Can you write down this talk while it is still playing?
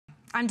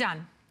I'm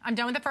done. I'm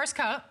done with the first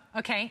coat,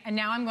 okay? And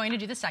now I'm going to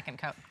do the second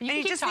coat. And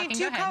you just need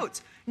 2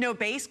 coats. No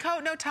base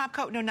coat, no top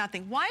coat, no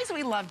nothing. Why is it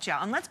we love gel?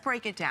 And let's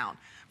break it down.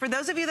 For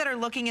those of you that are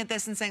looking at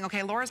this and saying,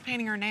 okay, Laura's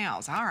painting her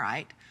nails. All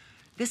right.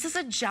 This is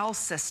a gel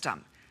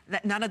system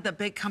that none of the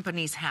big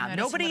companies have.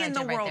 Nobody in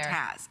the world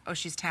has. Oh,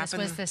 she's tapping.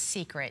 This was the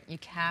secret. You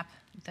cap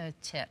the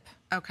tip.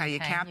 Okay, you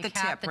cap the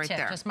tip right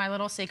there. Just my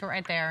little secret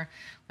right there.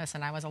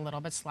 Listen, I was a little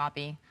bit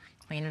sloppy.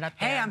 Clean it up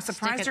there. Hey, I'm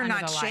surprised you're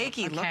not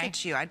shaky. Okay? Look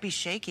at you. I'd be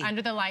shaky.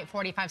 Under the light,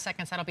 45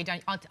 seconds, that'll be done.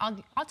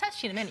 I'll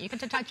test you in a minute. You can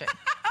touch it.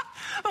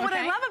 But what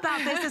I love about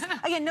this is,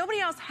 again,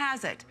 nobody else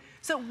has it.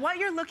 So what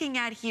you're looking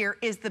at here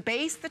is the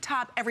base, the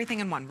top,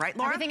 everything in one, right,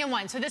 Laura? Everything in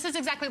one. So this is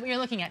exactly what you're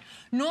looking at.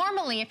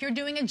 Normally, if you're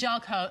doing a gel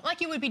coat,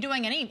 like you would be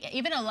doing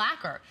even a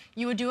lacquer,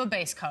 you would do a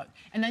base coat.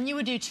 And then you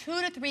would do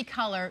 2 to 3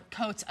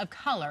 coats of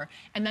color.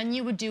 And then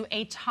you would do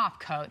a top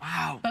coat.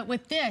 Wow. But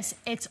with this,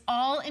 it's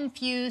all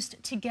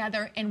infused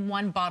together in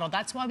one bottle.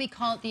 That's why we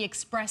call it the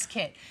Express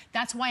Kit.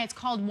 That's why it's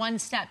called one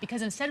step.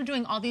 Because instead of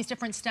doing all these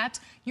different steps,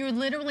 you're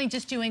literally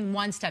just doing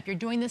one step. You're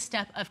doing the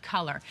step of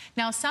color.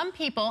 Now, some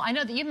people, I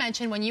know that you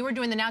mentioned when you were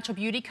doing the natural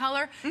beauty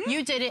color,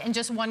 you did it in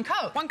just one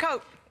coat. One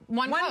coat.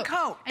 One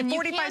coat. And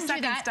 45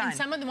 seconds that, done. And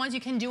some of the ones you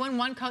can do in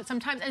one coat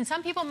sometimes. And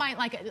some people might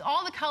like it.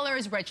 All the color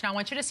is rich. Now, I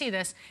want you to see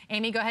this.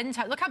 Amy, go ahead and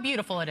look how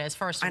beautiful it is,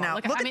 first of all. I know.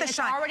 Look at the shine. It's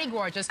already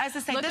gorgeous. As I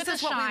say, this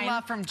is what we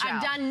love from gel.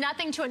 I've done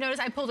nothing to it. Notice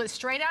I pulled it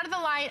straight out of the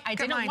light. I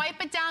didn't wipe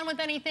it down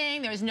with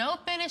anything. There's no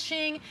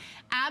finishing.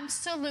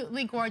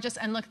 Absolutely gorgeous.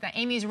 And look at that.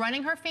 Amy's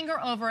running her finger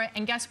over it.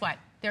 And guess what?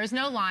 There's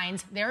no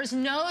lines. There's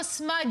no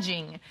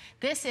smudging.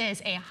 This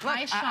is a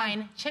high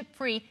shine,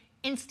 chip-free,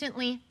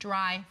 instantly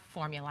dry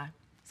formula.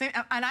 So,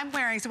 and I'm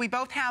wearing, so we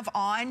both have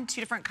on 2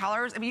 different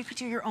colors. I mean, you could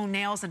do your own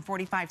nails in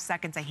 45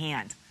 seconds a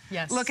hand.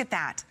 Yes. Look at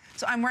that.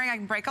 So I'm wearing, I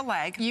can break a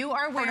leg. You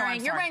are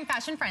wearing, you're wearing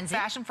Fashion Frenzy.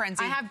 Fashion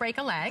Frenzy. I have break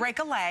a leg. Break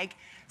a leg.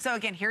 So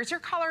again, here's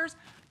your colors.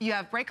 You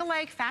have Break a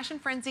Leg, Fashion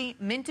Frenzy,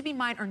 Meant to Be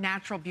Mine, or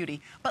Natural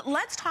Beauty. But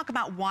let's talk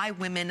about why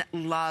women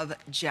love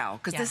gel,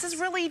 because this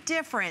is really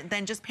different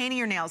than just painting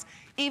your nails,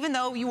 even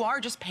though you are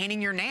just painting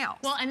your nails.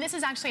 Well, and this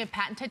is actually a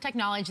patented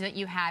technology that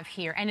you have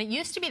here. And it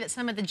used to be that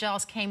some of the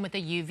gels came with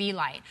a UV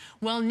light.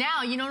 Well,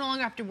 now you no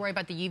longer have to worry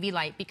about the UV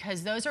light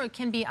because those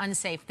can be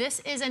unsafe. This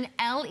is an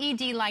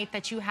LED light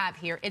that you have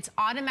here. It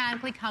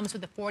automatically comes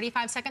with a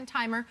 45-second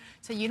timer,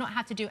 so you don't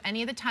have to do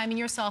any of the timing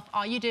yourself.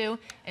 All you do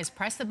is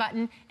press the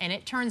button and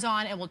it turns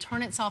on. It will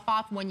turn itself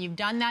off. When you've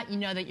done that, you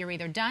know that you're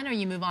either done or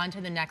you move on to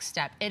the next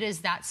step. It is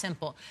that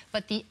simple.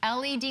 But the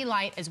LED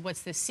light is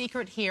what's the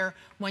secret here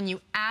when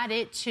you add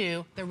it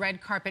to the red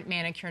carpet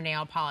manicure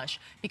nail polish.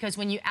 Because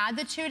when you add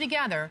the two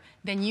together,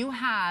 then you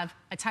have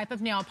a type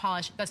of nail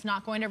polish that's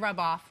not going to rub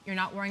off. You're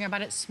not worrying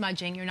about it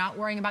smudging. You're not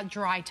worrying about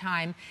dry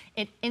time.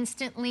 It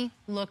instantly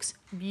looks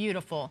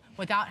beautiful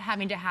without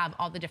having to have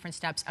all the different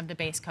steps of the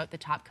base coat, the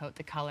top coat,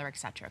 the color, et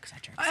cetera, et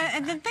cetera, et cetera.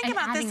 And then think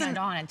about this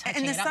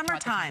in the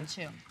summertime.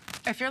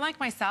 If you're like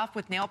myself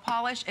with nail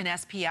polish and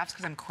SPFs,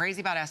 because I'm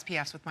crazy about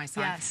SPFs with my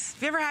son. Yes.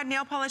 Have you ever had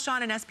nail polish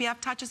on and SPF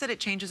touches it, it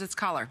changes its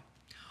color?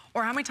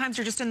 Or how many times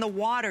you're just in the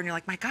water and you're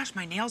like, my gosh,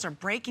 my nails are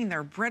breaking,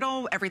 they're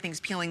brittle, everything's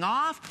peeling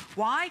off.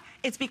 Why?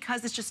 It's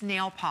because it's just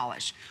nail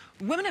polish.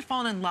 Women have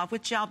fallen in love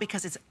with gel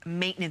because it's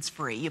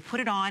maintenance-free. You put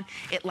it on,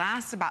 it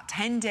lasts about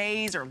 10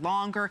 days or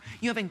longer.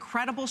 You have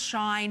incredible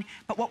shine,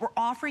 but what we're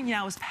offering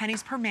now is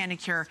pennies per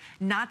manicure,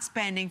 not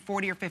spending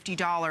 $40 or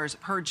 $50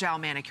 per gel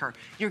manicure.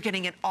 You're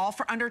getting it all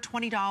for under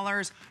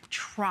 $20.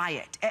 Try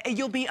it.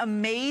 You'll be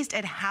amazed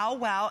at how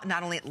well,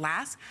 not only it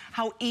lasts,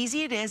 how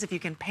easy it is if you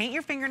can paint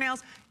your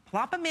fingernails,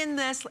 plop them in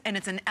this, and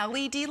it's an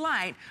LED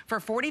light for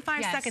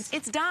 45 seconds.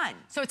 It's done.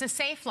 So it's a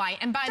safe light.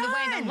 And by the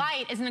way, the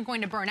light isn't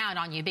going to burn out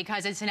on you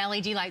because it's an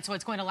LED light, so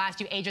it's going to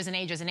last you ages and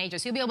ages and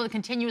ages. So you'll be able to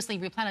continuously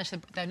replenish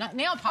the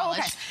nail polish.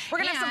 Okay. We're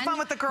going to have some fun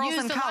with the girls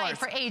and colors. Use the light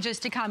for ages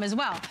to come as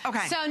well.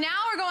 Okay. So now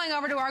we're going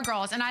over to our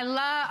girls, and I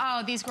love,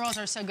 oh, these girls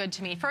are so good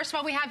to me. First of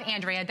all, we have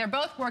Andrea. They're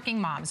both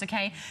working moms,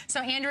 okay? So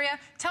Andrea,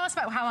 tell us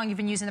about how long you've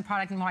been using the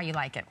product and why you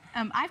like it.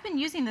 I've been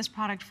using this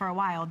product for a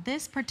while.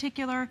 This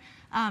particular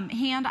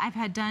hand I've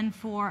had done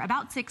for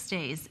about 6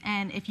 days,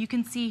 and if you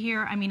can see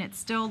here, I mean, it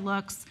still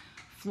looks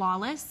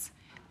flawless.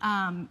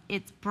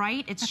 It's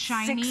bright, it's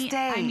shiny. 6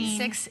 days. I mean,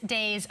 6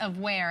 days of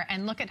wear,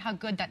 and look at how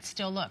good that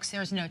still looks.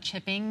 There's no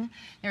chipping,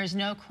 there's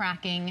no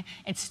cracking.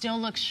 It still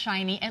looks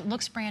shiny. It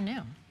looks brand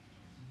new.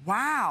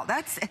 Wow,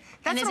 that's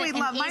what we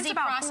love. Mine's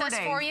about 4 days.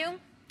 For you?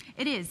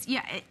 It is,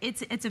 yeah.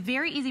 It's a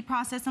very easy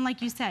process, and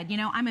like you said, you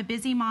know, I'm a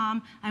busy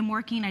mom. I'm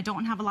working. I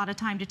don't have a lot of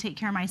time to take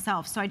care of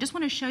myself. So I just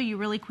want to show you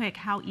really quick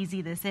how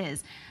easy this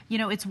is. You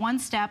know, it's one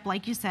step,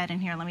 like you said.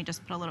 And here, let me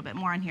just put a little bit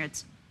more on here.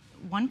 It's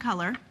one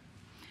color.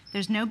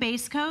 There's no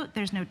base coat.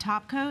 There's no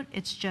top coat.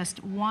 It's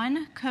just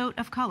one coat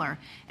of color.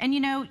 And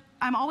you know,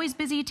 I'm always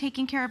busy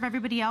taking care of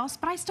everybody else,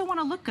 but I still want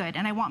to look good,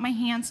 and I want my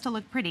hands to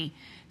look pretty.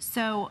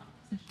 So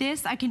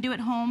this I can do at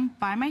home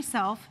by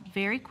myself,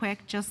 very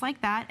quick, just like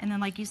that. And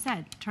then like you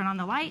said, turn on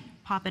the light,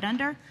 pop it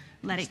under,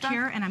 let it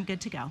cure, and I'm good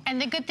to go.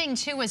 And the good thing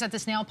too is that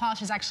this nail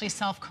polish is actually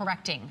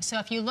self-correcting. So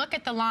if you look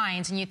at the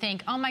lines and you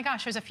think, oh my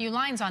gosh, there's a few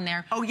lines on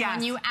there. Oh yes.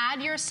 When you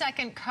add your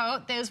second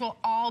coat, those will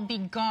all be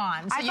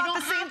gone. So I you thought don't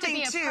the same have to thing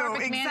be a too.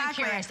 perfect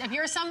Exactly. manicurist. If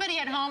you're somebody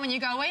at home and you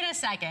go, wait a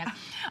second,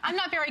 I'm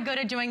not very good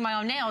at doing my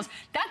own nails,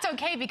 that's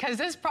okay because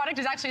this product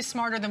is actually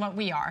smarter than what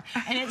we are.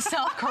 And it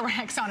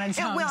self-corrects on its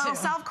own It will too.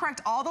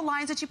 self-correct all the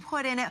lines that you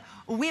put in it.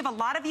 We have a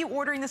lot of you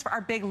ordering this for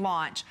our big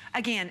launch.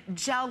 Again,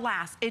 gel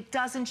lasts. It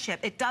doesn't chip.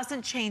 It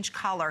doesn't change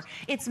color.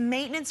 It's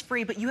maintenance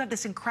free, but you have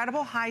this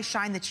incredible high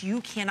shine that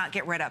you cannot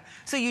get rid of.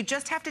 So you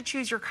just have to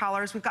choose your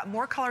colors. We've got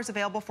more colors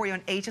available for you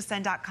on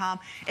hsn.com.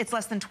 It's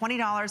less than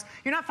 $20.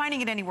 You're not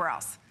finding it anywhere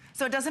else.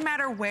 So it doesn't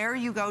matter where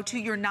you go to,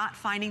 you're not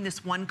finding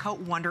this one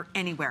coat wonder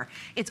anywhere.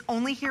 It's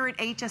only here at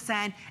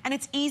HSN, and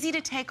it's easy to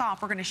take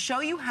off. We're gonna show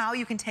you how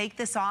you can take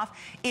this off.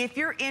 If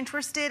you're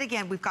interested,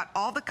 again, we've got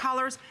all the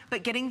colors,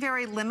 but getting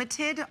very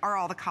limited are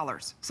all the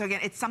colors. So again,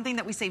 it's something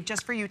that we saved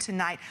just for you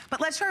tonight. But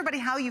let's show everybody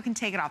how you can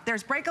take it off.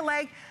 There's Break a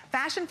Leg,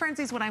 Fashion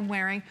Frenzy is what I'm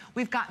wearing.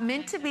 We've got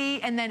Mint to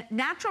Be, and then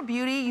Natural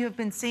Beauty, you have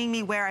been seeing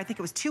me wear, I think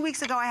it was 2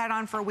 weeks ago I had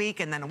on for a week,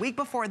 and then a week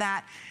before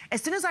that.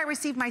 As soon as I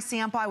received my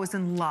sample, I was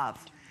in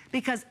love,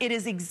 because it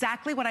is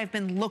exactly what I've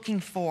been looking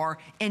for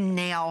in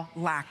nail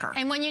lacquer.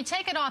 And when you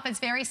take it off, it's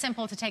very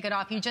simple to take it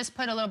off. You just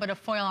put a little bit of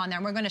foil on there,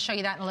 and we're going to show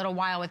you that in a little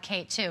while with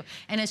Kate too.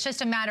 And it's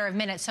just a matter of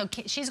minutes. So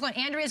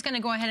Andrea's going to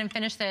go ahead and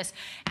finish this,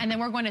 and then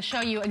we're going to show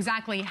you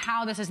exactly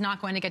how this is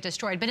not going to get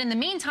destroyed. But in the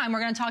meantime,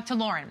 we're going to talk to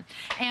Lauren.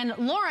 And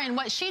Lauren,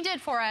 what she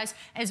did for us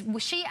is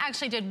she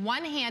actually did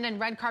one hand in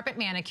red carpet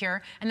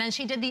manicure, and then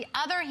she did the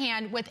other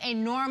hand with a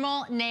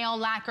normal nail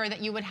lacquer that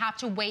you would have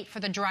to wait for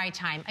the dry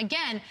time.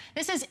 Again,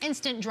 this is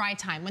instant dry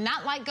time. When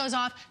that light goes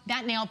off,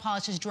 that nail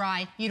polish is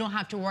dry. You don't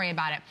have to worry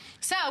about it.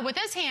 So with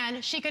this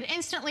hand, she could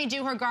instantly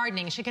do her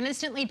gardening. She can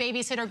instantly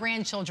babysit her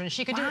grandchildren.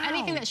 She could do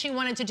anything that she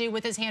wanted to do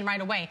with this hand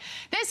right away.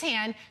 This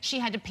hand, she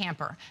had to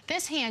pamper.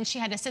 This hand, she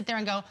had to sit there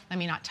and go, let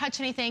me not touch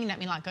anything, let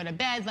me not go to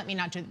bed, let me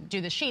not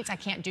do the sheets, I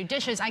can't do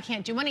dishes, I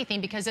can't do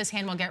anything because this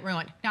hand will get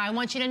ruined. Now, I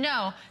want you to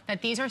know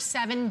that these are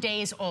 7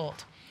 days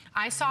old.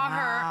 I saw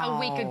her a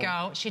week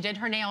ago. She did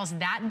her nails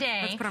that day.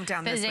 Let's put them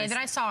down the day that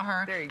I saw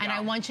her. There you go. And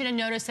I want you to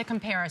notice the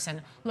comparison.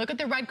 Look at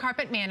the red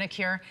carpet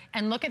manicure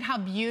and look at how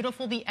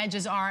beautiful the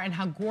edges are and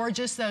how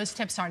gorgeous those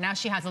tips are. Now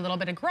she has a little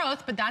bit of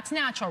growth, but that's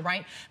natural,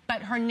 right?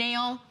 But her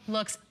nail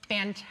looks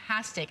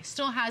fantastic.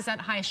 Still has that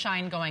high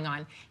shine going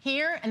on.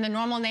 Here in the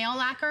normal nail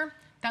lacquer,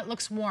 that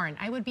looks worn.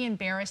 I would be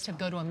embarrassed to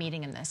go to a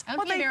meeting in this. I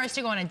would be embarrassed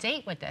to go on a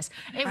date with this.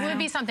 It would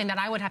be something that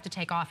I would have to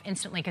take off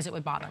instantly because it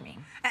would bother me.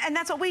 And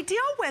that's what we deal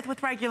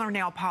with regular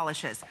nail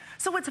polishes.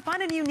 So what's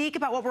fun and unique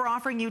about what we're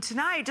offering you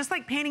tonight, just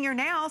like painting your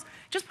nails,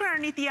 just put it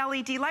underneath the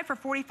LED light for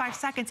 45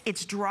 seconds.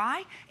 It's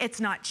dry, it's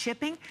not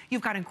chipping,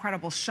 you've got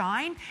incredible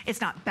shine,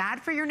 it's not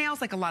bad for your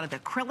nails like a lot of the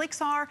acrylics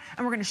are,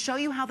 and we're gonna show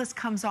you how this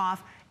comes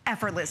off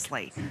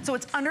effortlessly. So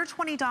it's under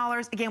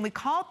 $20. Again, we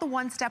call it the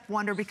one-step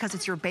wonder because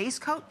it's your base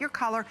coat, your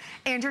color,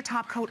 and your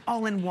top coat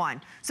all in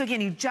one. So again,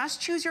 you just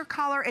choose your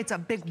color. It's a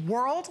big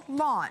world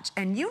launch.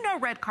 And you know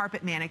Red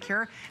Carpet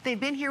Manicure. They've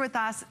been here with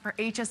us for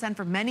HSN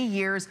for many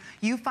years.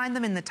 You find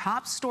them in the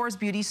top stores,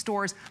 beauty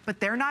stores, but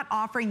they're not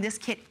offering this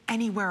kit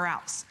anywhere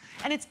else.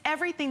 And it's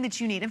everything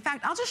that you need. In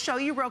fact, I'll just show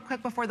you real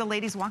quick before the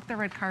ladies walk the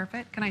red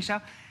carpet. Can I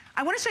show?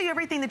 I want to show you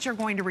everything that you're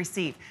going to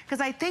receive, because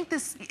I think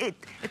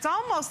it's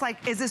almost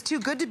like, is this too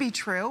good to be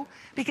true?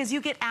 Because you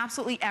get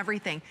absolutely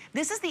everything.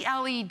 This is the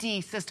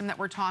LED system that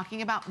we're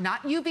talking about,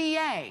 not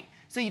UVA,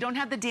 so you don't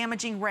have the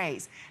damaging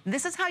rays.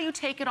 This is how you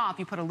take it off.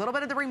 You put a little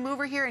bit of the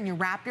remover here and you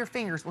wrap your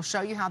fingers. We'll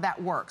show you how that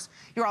works.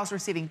 You're also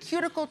receiving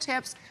cuticle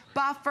tips,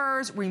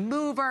 buffers,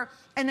 remover,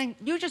 and then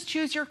you just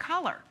choose your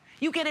color.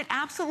 You get it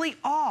absolutely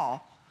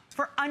all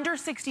for under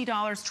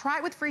 $60. Try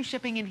it with free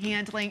shipping and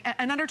handling,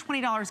 and under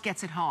 $20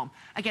 gets it home.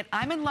 Again,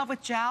 I'm in love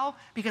with gel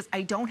because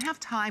I don't have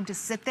time to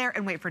sit there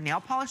and wait for nail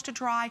polish to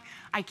dry.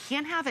 I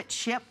can't have it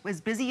chip,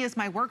 as busy as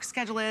my work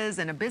schedule is,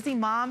 and a busy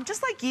mom,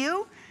 just like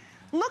you.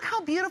 Look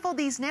how beautiful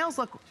these nails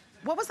look.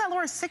 What was that,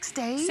 Laura, 6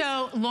 days?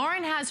 So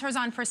Lauren has hers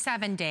on for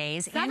 7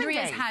 days.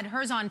 Andrea's had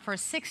hers on for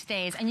 6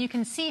 days, and you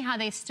can see how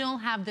they still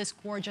have this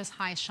gorgeous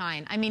high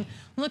shine. I mean,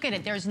 look at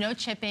it. There's no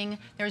chipping.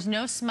 There's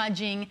no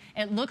smudging.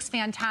 It looks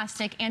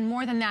fantastic, and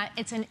more than that,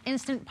 it's an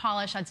instant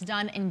polish that's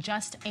done in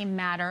just a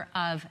matter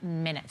of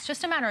minutes.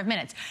 Just a matter of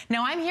minutes.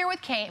 Now, I'm here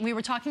with Kate, and we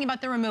were talking about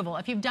the removal.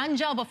 If you've done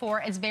gel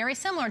before, it's very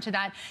similar to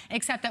that,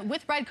 except that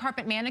with Red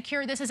Carpet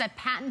Manicure, this is a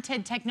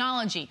patented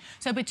technology.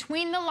 So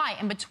between the light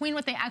and between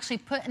what they actually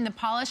put in the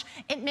polish,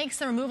 it makes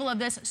the removal of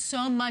this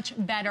so much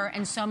better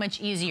and so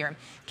much easier.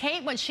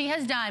 Kate, what she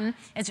has done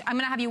is, I'm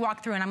going to have you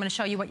walk through and I'm going to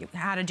show you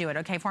how to do it,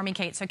 okay, for me,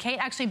 Kate. So Kate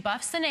actually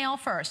buffs the nail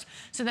first.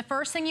 So the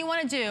first thing you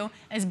want to do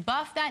is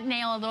buff that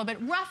nail a little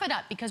bit, rough it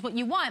up, because what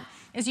you want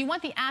is you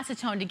want the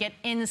acetone to get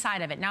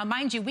inside of it. Now,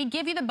 mind you, we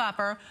give you the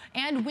buffer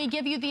and we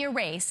give you the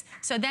erase.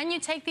 So then you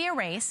take the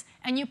erase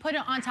and you put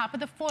it on top of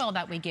the foil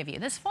that we give you.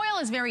 This foil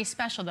is very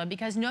special, though,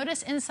 because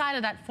notice inside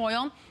of that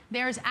foil,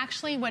 there's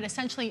actually what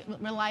essentially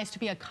relies to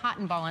be a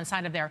cotton ball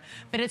inside of there,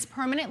 but it's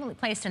permanently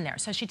placed in there.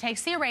 So she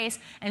takes the erase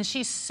and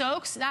she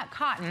soaks that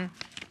cotton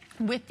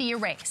with the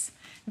erase.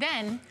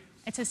 Then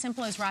it's as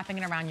simple as wrapping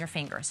it around your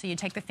finger. So you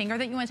take the finger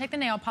that you want to take the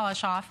nail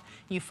polish off,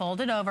 you fold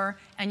it over,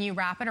 and you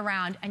wrap it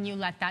around, and you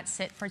let that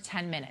sit for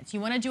 10 minutes. You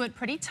want to do it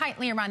pretty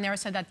tightly around there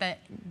so that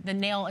the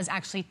nail is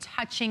actually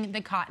touching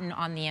the cotton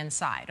on the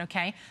inside,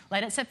 okay?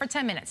 Let it sit for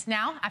 10 minutes.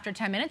 Now, after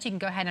 10 minutes, you can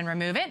go ahead and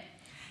remove it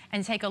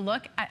and take a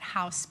look at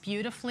how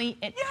beautifully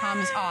it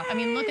comes off. I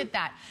mean, look at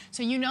that.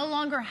 So you no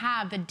longer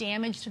have the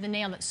damage to the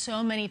nail that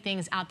so many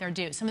things out there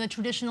do. Some of the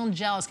traditional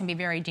gels can be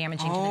very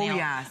damaging to the nail.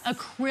 Yes.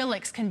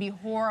 Acrylics can be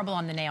horrible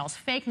on the nails,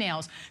 fake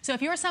nails. So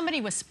if you're somebody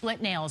with split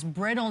nails,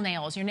 brittle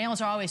nails, your nails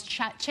are always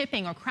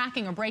chipping or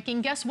cracking or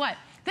breaking, guess what?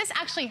 This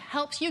actually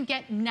helps you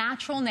get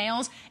natural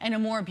nails in a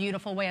more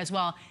beautiful way as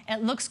well.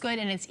 It looks good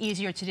and it's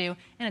easier to do,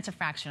 and it's a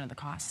fraction of the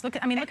cost.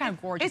 Look, I mean, look how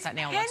gorgeous that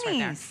nail looks right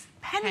there.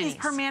 Pennies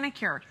per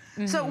manicure.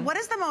 So what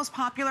is the most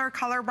popular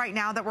color right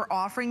now that we're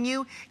offering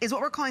you is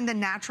what we're calling the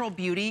Natural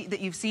Beauty that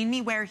you've seen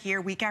me wear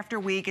here week after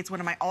week. It's one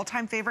of my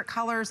all-time favorite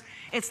colors.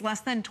 It's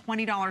less than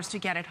 $20 to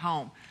get it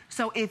home.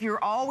 So if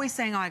you're always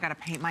saying, oh, I gotta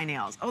paint my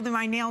nails, oh,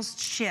 my nails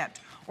chipped,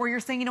 or you're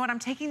saying, you know what, I'm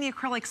taking the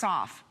acrylics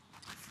off.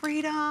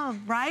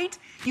 Freedom, right?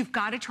 You've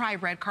got to try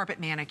Red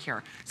Carpet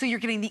Manicure. So you're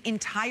getting the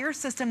entire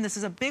system. This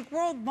is a big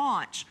world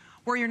launch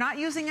where you're not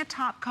using a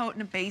top coat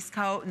and a base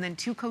coat and then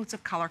 2 coats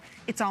of color.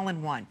 It's all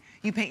in one.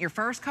 You paint your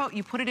first coat,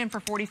 you put it in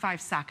for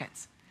 45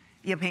 seconds.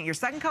 You paint your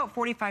second coat,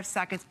 45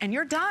 seconds, and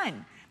you're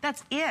done.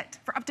 That's it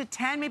for up to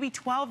 10, maybe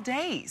 12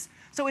 days.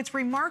 So it's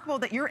remarkable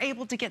that you're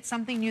able to get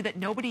something new that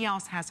nobody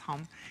else has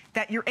home,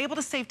 that you're able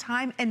to save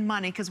time and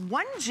money, because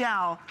one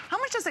gel, how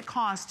much does it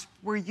cost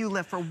where you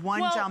live for one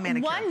gel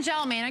manicure? One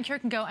gel manicure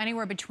can go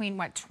anywhere between,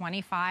 what,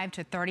 $25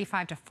 to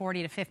 $35 to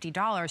 $40 to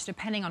 $50,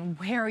 depending on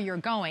where you're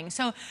going.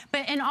 So,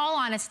 but in all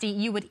honesty,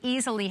 you would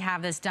easily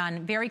have this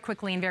done very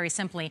quickly and very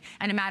simply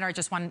in a matter of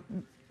just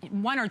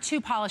one or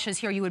 2 polishes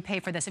here. You would pay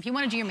for this. If you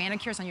want to do your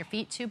manicures on your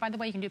feet too, by the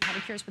way, you can do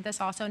pedicures with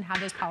this also and have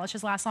those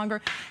polishes last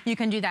longer. You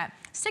can do that.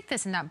 Stick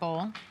this in that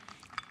bowl.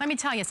 Let me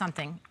tell you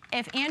something.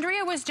 If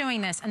Andrea was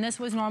doing this and this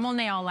was normal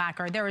nail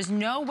lacquer, there is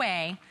no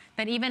way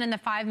that even in the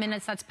 5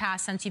 minutes that's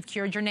passed since you've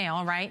cured your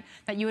nail, right,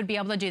 that you would be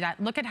able to do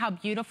that. Look at how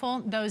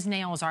beautiful those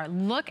nails are.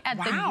 Look at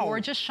the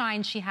gorgeous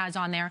shine she has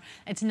on there.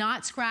 It's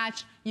not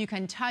scratched. You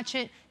can touch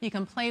it, you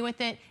can play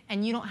with it,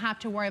 and you don't have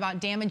to worry about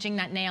damaging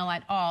that nail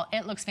at all.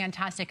 It looks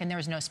fantastic, and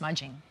there's no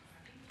smudging.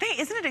 Hey,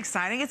 isn't it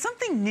exciting? It's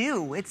something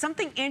new. It's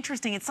something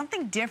interesting. It's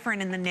something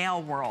different in the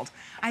nail world.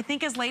 I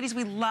think as ladies,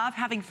 we love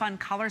having fun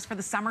colors for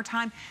the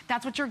summertime.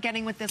 That's what you're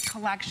getting with this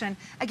collection.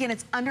 Again,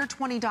 it's under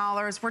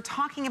 $20. We're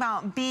talking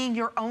about being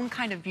your own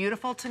kind of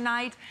beautiful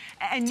tonight,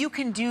 and you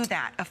can do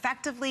that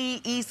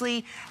effectively,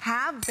 easily,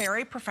 have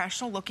very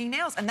professional looking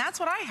nails, and that's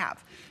what I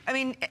have. I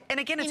mean, and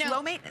again, it's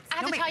low maintenance. I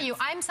have to tell you,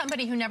 I'm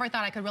somebody who never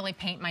thought I could really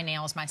paint my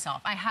nails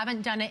myself. I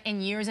haven't done it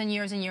in years and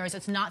years and years.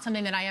 It's not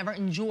something that I ever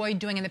enjoyed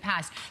doing in the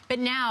past. But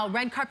now,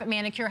 Red Carpet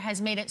Manicure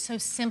has made it so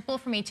simple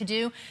for me to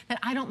do that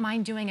I don't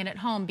mind doing it at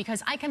home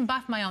because I can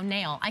buff my own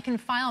nail. I can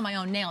file my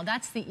own nail.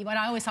 That's what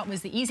I always thought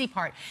was the easy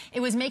part. It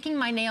was making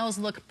my nails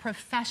look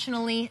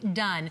professionally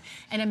done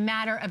in a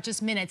matter of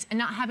just minutes and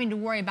not having to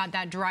worry about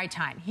that dry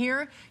time.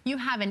 Here, you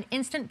have an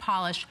instant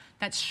polish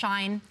that's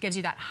shine, gives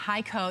you that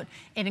high coat.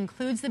 It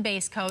includes the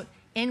base coat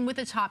in with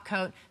the top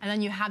coat, and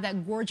then you have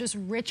that gorgeous,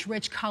 rich,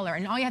 rich color.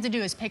 And all you have to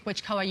do is pick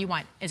which color you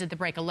want. Is it the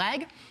Break a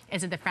Leg?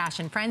 Is it the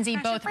Fashion Frenzy?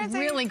 Both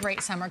really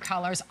great summer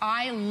colors.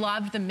 I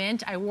loved the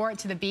mint. I wore it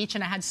to the beach,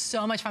 and I had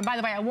so much fun. By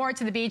the way, I wore it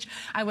to the beach.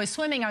 I was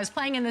swimming. I was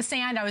playing in the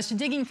sand. I was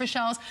digging for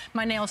shells.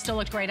 My nails still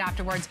looked great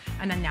afterwards.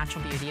 And then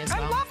Natural Beauty as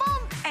well. I love them.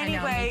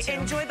 Anyway,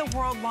 enjoy the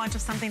world launch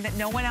of something that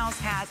no one else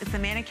has. It's the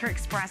Manicure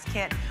Express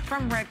Kit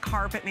from Red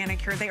Carpet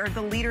Manicure. They are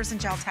the leaders in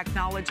gel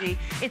technology.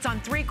 It's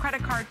on 3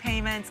 credit card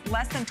payments,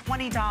 less than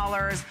 $20.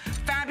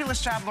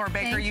 Fabulous job, Laura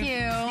Baker. Thank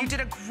you. You did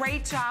a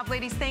great job,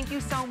 ladies. Thank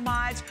you so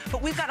much.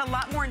 But we've got a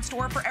lot more in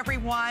store for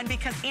everyone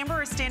because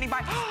Amber is standing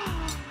by.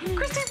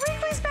 Christy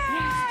Brinkley's back.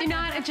 Yes, do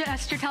not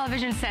adjust your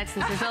television sets.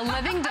 This is a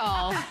living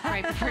doll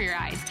right before your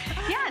eyes.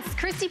 Yes,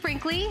 Christy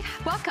Brinkley,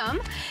 welcome.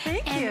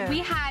 Thank you. And we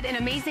had an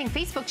amazing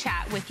Facebook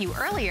chat with you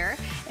earlier,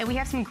 and we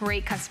have some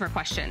great customer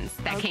questions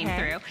that came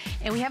through.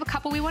 And we have a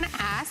couple we want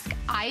to ask.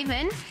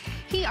 Ivan,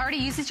 he already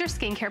uses your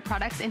skincare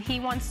products, and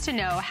he wants to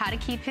know how to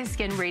keep his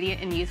skin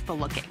radiant and youthful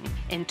looking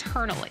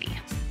internally.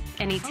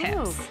 Any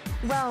tips?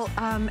 Well,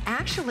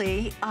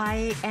 actually,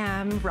 I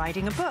am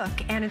writing a book,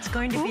 and it's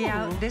going to be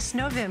out this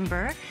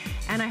November,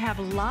 and I have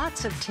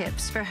lots of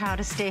tips for how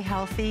to stay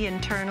healthy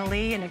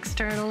internally and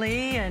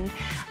externally, and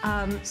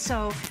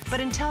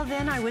but until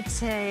then, I would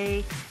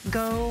say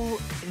go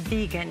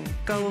vegan,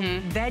 go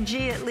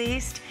veggie at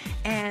least,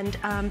 and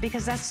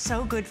because that's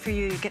so good for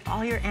you. You get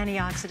all your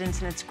antioxidants,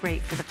 and it's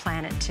great for the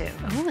planet, too.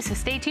 Ooh, so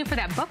stay tuned for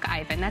that book,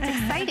 Ivan. That's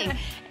exciting.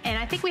 And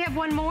I think we have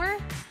one more.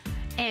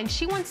 And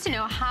she wants to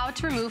know how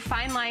to remove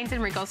fine lines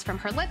and wrinkles from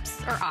her lips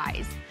or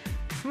eyes.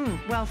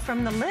 Well,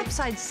 from the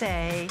lips, I'd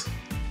say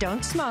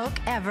don't smoke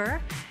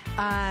ever.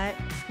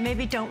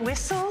 maybe don't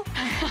whistle,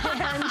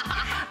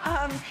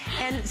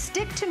 and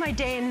stick to my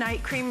day and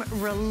night cream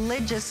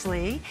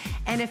religiously.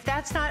 And if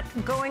that's not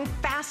going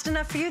fast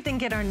enough for you, then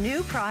get our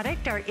new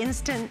product, our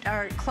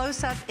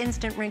close-up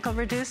instant wrinkle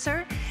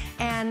reducer.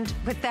 And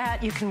with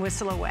that, you can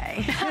whistle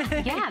away.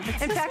 Yeah,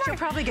 that's In so fact, smart. you'll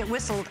probably get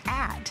whistled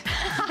at.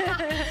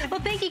 Well,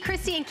 thank you,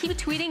 Christy, and keep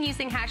tweeting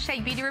using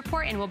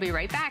 #BeautyReport, and we'll be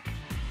right back.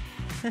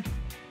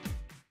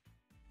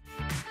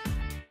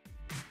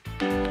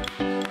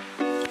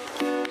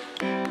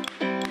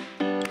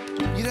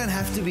 You don't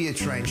have to be a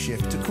trained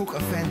chef to cook a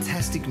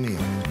fantastic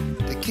meal.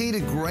 The key to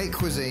great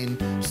cuisine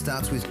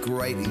starts with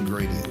great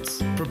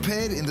ingredients,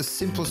 prepared in the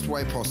simplest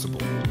way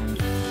possible.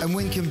 And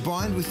when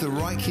combined with the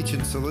right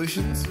kitchen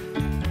solutions,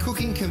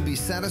 cooking can be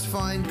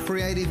satisfying,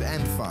 creative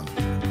and fun.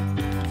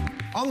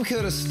 I'm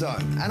Curtis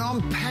Stone, and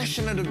I'm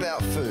passionate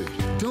about food.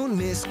 Don't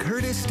miss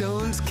Curtis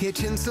Stone's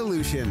Kitchen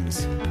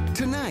Solutions.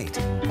 Tonight,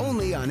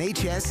 only on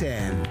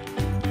HSN.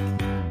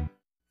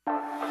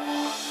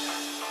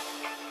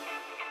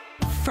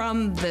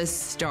 From the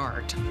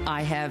start,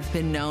 I have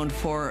been known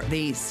for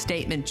the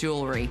statement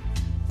jewelry.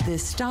 The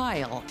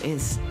style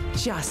is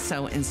just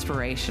so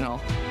inspirational.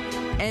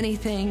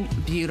 Anything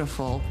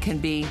beautiful can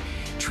be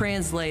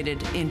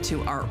translated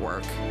into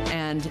artwork,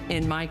 and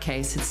in my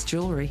case, it's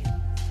jewelry.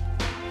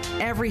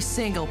 Every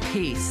single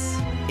piece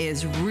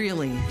is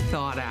really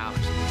thought out.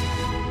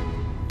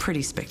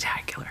 Pretty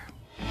spectacular.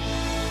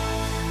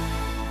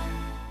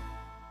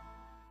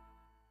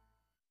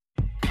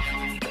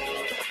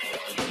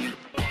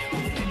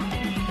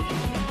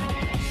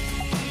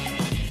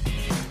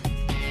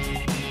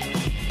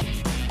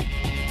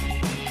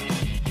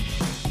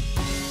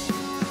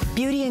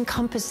 Beauty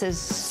encompasses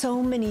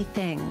so many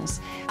things.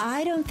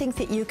 I don't think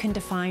that you can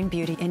define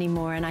beauty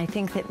anymore, and I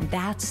think that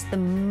that's the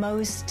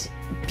most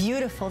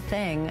beautiful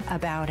thing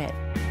about it.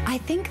 I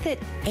think that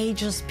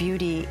ageless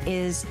beauty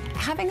is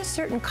having a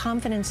certain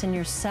confidence in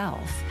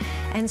yourself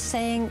and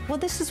saying, well,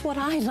 this is what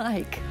I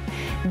like.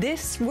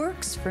 This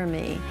works for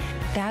me.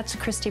 That's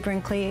Christy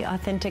Brinkley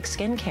Authentic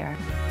Skincare.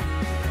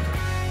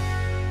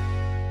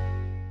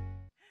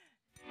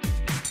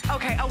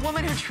 Okay, a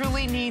woman who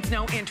truly needs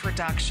no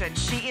introduction.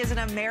 She is an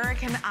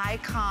American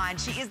icon.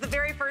 She is the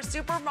very first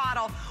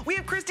supermodel. We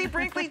have Christy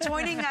Brinkley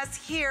joining us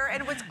here,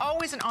 and it's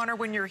always an honor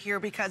when you're here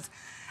because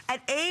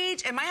at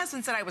age, and my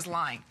husband said I was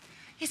lying.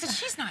 He said,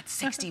 she's not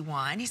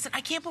 61. He said,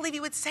 I can't believe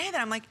you would say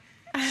that. I'm like,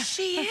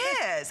 she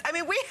is. I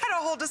mean, we had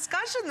a whole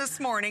discussion this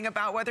morning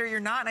about whether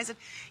you're not. And I said,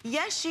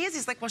 yes, she is.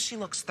 He's like, well, she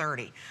looks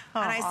 30.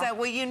 And I said,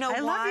 well, you know what?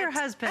 I love your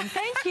husband.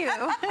 Thank you.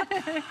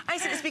 I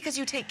said, it's because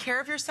you take care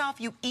of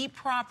yourself, you eat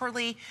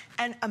properly,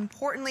 and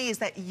importantly is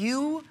that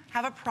you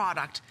have a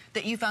product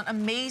that you found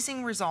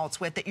amazing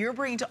results with that you're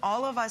bringing to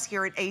all of us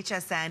here at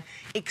HSN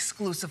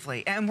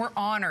exclusively. And we're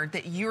honored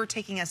that you're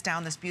taking us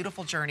down this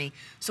beautiful journey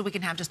so we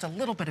can have just a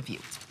little bit of you.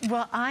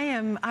 Well,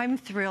 I'm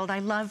thrilled. I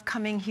love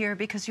coming here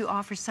because you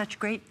offer such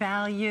great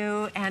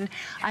value, and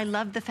I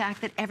love the fact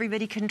that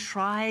everybody can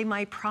try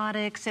my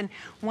products, and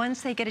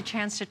once they get a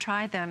chance to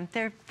try them,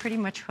 they're pretty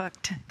much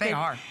hooked. They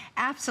are.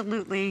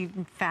 Absolutely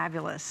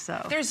fabulous.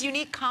 So there's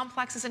unique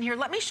complexes in here.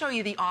 Let me show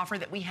you the offer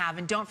that we have,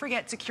 and don't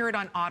forget, secure it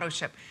on auto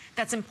ship.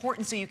 That's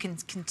important so you can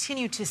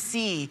continue to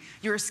see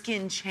your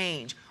skin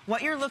change.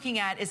 What you're looking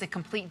at is a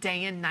complete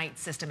day and night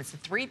system. It's a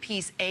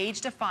 3-piece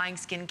age-defying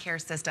skincare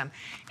system.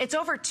 It's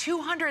over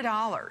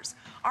 $200.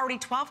 Already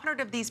 1,200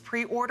 of these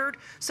pre-ordered.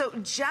 So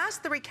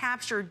just the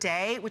Recapture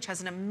Day, which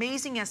has an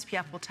amazing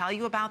SPF, will tell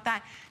you about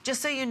that.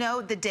 Just so you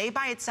know, the day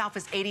by itself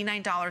is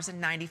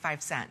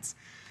 $89.95.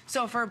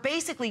 So for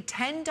basically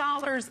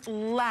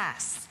 $10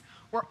 less,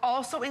 we're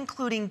also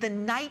including the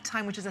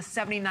nighttime, which is a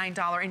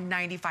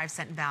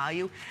 $79.95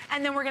 value.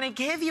 And then we're gonna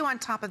give you on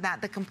top of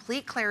that the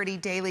Complete Clarity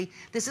Daily.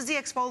 This is the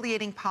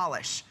exfoliating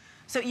polish.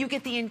 So you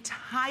get the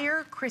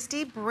entire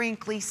Christy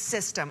Brinkley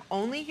system,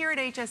 only here at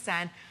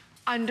HSN,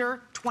 under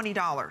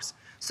 $20.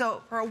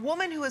 So for a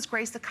woman who has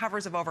graced the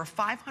covers of over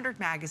 500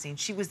 magazines,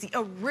 she was the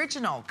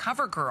original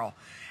cover girl,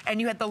 and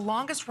you had the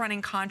longest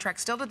running contract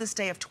still to this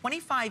day of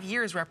 25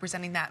 years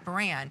representing that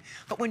brand.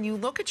 But when you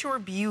look at your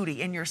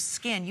beauty and your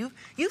skin,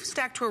 you've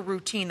stuck to a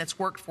routine that's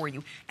worked for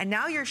you, and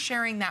now you're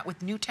sharing that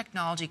with new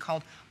technology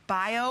called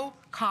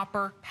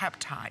bio-copper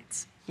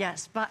peptides.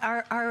 yes, but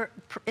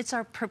it's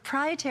our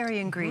proprietary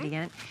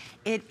ingredient.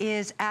 It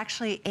is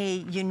actually a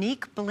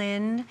unique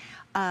blend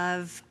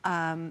of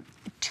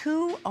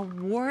 2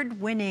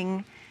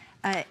 award-winning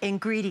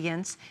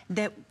ingredients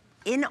that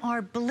in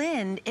our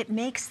blend, it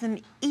makes them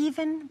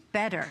even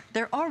better.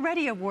 They're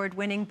already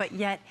award-winning, but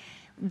yet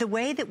the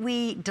way that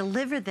we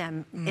deliver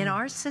them in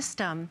our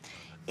system,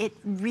 it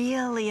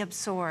really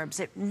absorbs.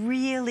 It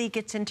really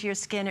gets into your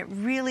skin. It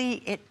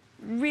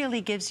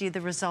really gives you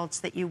the results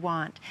that you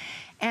want.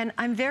 And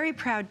I'm very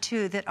proud,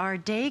 too, that our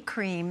day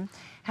cream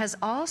has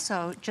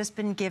also just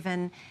been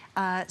given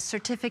a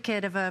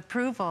certificate of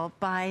approval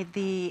by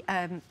the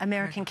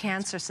American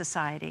Cancer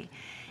Society.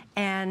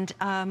 And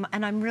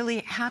I'm really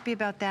happy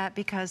about that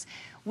because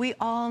we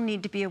all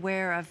need to be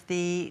aware of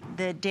the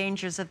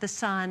dangers of the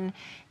sun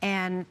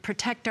and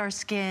protect our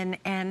skin.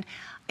 And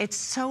it's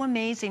so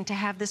amazing to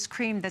have this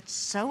cream that's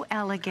so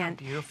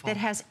elegant, that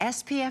has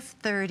SPF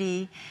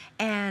 30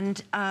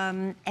 and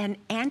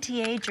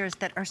anti-agers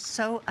that are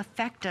so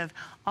effective,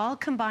 all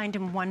combined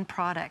in one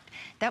product.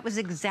 That was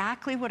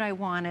exactly what I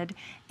wanted,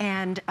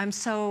 and I'm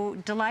so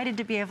delighted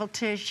to be able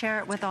to share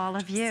it with all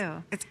of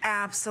you. It's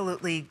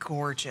absolutely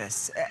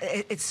gorgeous.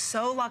 It's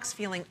so luxe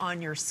feeling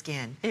on your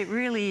skin. It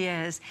really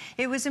is.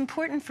 It was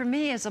important for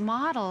me as a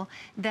model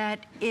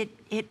that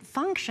it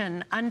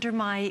function under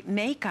my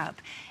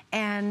makeup.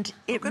 And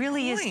it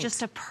really is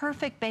just a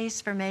perfect base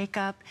for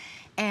makeup,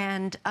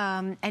 and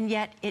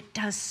yet it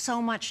does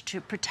so much to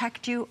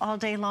protect you all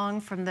day long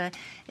from the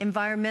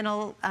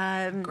environmental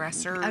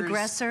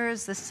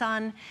aggressors, the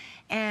sun,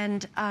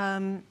 and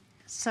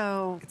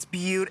so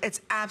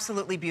it's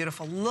absolutely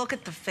beautiful. Look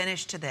at the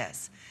finish to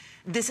this.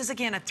 This is,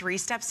 again, a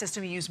 3-step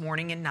system you use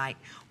morning and night.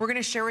 We're going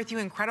to share with you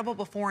incredible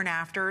before and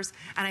afters.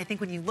 And I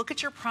think when you look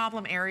at your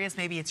problem areas,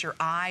 maybe it's your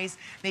eyes,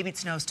 maybe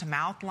it's nose to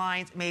mouth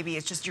lines, maybe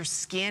it's just your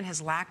skin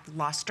has lacked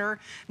luster,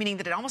 meaning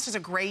that it almost has a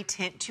gray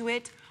tint to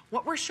it.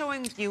 What we're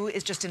showing you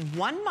is just in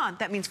 1 month,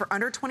 that means for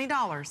under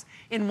 $20,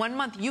 in 1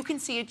 month you can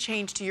see a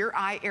change to your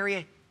eye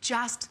area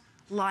just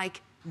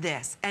like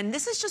this. And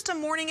this is just a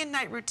morning and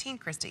night routine,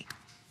 Christy.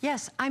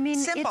 Yes, I mean,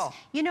 simple.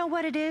 You know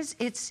what it is?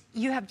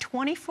 You have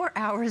 24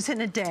 hours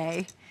in a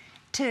day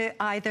to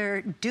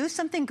either do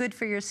something good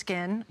for your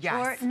skin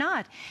or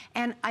not.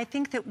 And I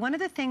think that one of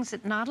the things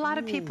that not a lot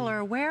of people are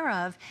aware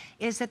of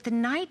is that the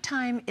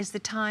nighttime is the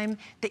time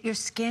that your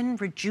skin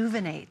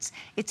rejuvenates.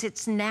 It's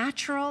its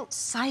natural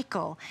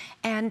cycle.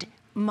 And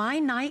my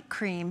night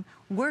cream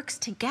works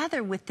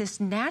together with this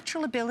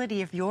natural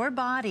ability of your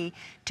body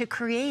to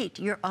create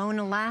your own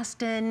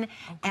elastin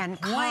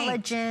and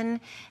collagen.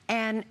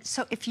 And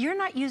so if you're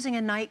not using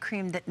a night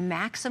cream that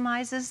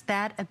maximizes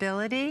that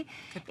ability,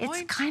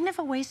 it's kind of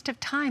a waste of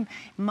time.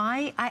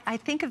 I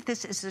think of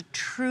this as a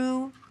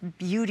true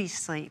beauty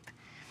sleep.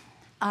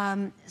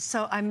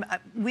 So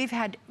we've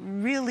had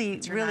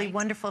really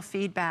wonderful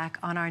feedback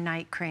on our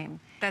night cream.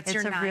 It's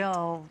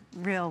a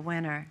real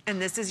winner.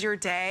 And this is your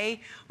day.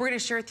 We're going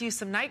to share with you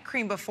some night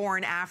cream before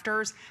and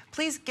afters.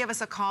 Please give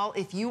us a call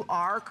if you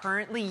are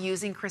currently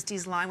using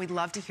Christy's line. We'd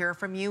love to hear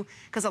from you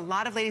because a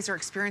lot of ladies are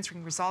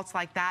experiencing results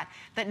like that.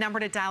 That number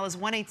to dial is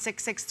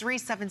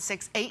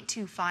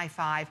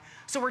 1-866-376-8255.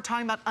 So we're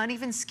talking about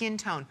uneven skin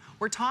tone.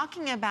 We're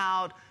talking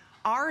about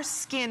our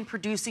skin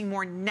producing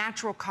more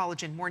natural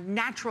collagen, more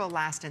natural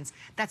elastins.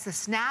 That's the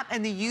snap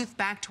and the youth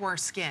back to our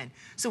skin.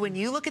 So when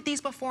you look at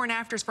these before and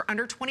afters for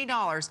under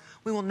 $20,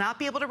 we will not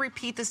be able to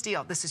repeat this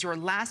deal. This is your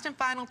last and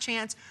final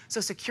chance. So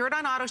secure it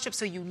on auto ship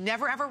so you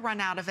never ever run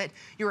out of it.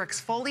 You're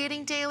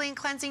exfoliating daily and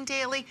cleansing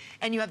daily,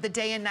 and you have the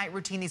day and night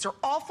routine. These are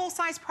all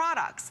full-size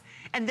products.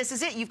 And this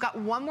is it. You've got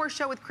one more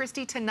show with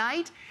Christy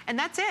tonight, and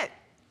that's it.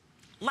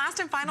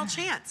 Last and final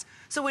chance.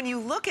 So when you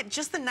look at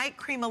just the night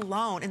cream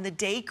alone and the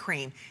day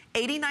cream,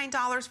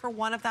 $89 for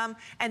one of them,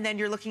 and then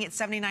you're looking at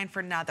 $79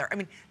 for another. I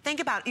mean, think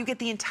about it. You get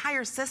the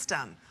entire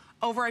system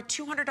over a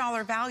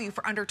 $200 value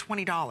for under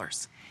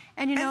 $20.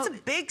 And you know, it's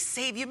a big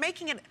save. You're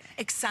making it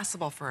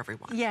accessible for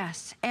everyone.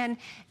 Yes, and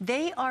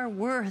they are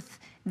worth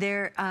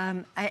their,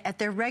 at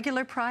their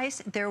regular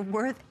price, they're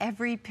worth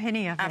every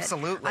penny of it.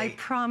 Absolutely. I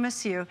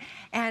promise you.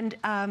 And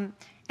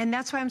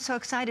that's why I'm so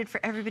excited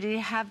for everybody to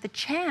have the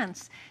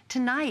chance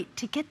tonight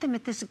to get them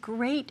at this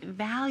great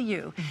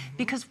value.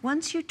 Because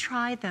once you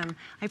try them,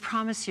 I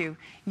promise you,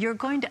 you're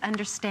going to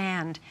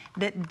understand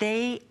that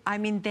they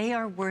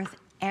are worth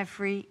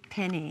every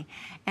penny.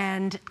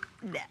 And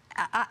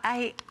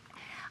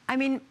I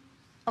mean,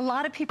 a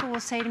lot of people will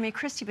say to me,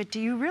 Christy, but do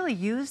you really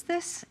use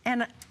this?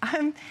 And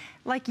I'm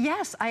like,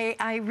 yes,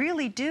 I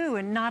really do.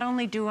 And not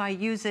only do I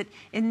use it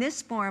in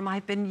this form,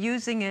 I've been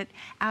using it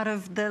out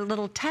of the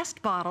little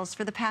test bottles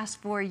for the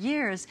past 4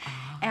 years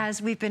as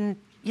we've been,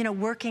 you know,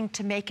 working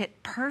to make it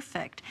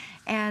perfect.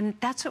 And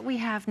that's what we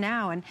have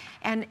now.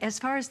 And as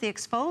far as the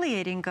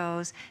exfoliating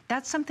goes,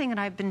 that's something that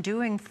I've been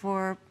doing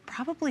for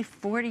probably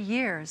 40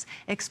 years,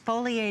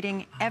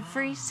 exfoliating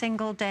every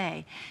single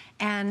day.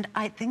 And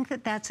I think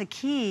that that's a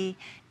key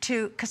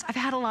to, because I've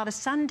had a lot of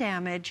sun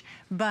damage,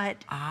 but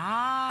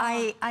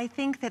I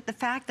think that the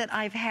fact that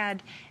I've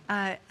had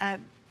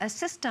a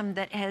system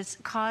that has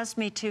caused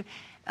me to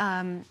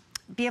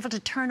be able to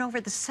turn over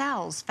the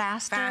cells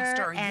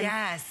faster. And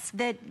yes.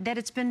 That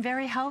it's been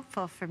very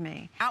helpful for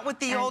me. Out with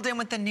the old, in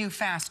with the new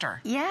faster.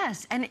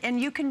 Yes,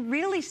 and you can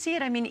really see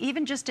it. I mean,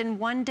 even just in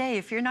one day,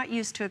 if you're not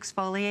used to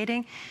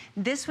exfoliating,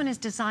 this one is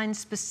designed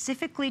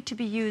specifically to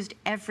be used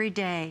every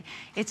day.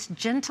 It's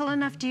gentle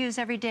enough to use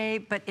every day,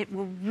 but it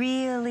will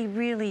really,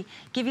 really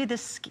give you the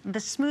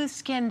smooth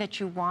skin that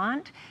you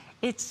want.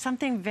 It's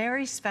something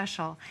very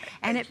special,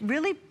 and it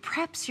really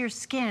preps your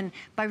skin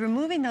by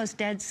removing those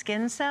dead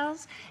skin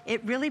cells.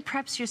 It really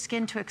preps your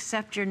skin to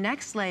accept your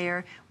next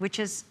layer, which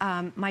is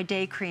my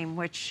day cream,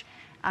 which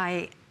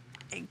I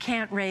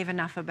can't rave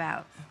enough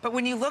about. But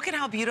when you look at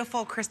how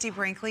beautiful Christy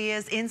Brinkley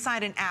is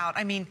inside and out,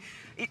 I mean,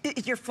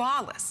 you're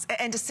flawless.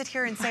 And to sit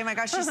here and say, my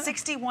gosh, she's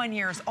 61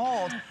 years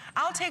old.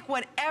 I'll take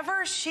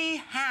whatever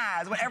she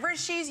has, whatever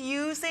she's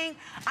using.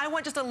 I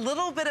want just a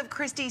little bit of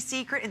Christy's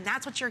secret, and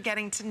that's what you're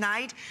getting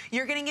tonight.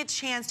 You're getting a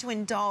chance to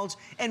indulge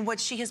in what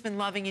she has been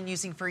loving and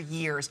using for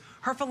years.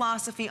 Her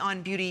philosophy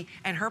on beauty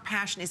and her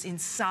passion is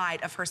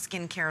inside of her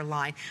skincare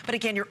line. But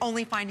again, you're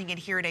only finding it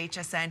here at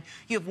HSN.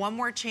 You have one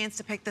more chance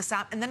to pick this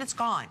up, and then it's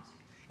gone.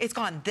 It's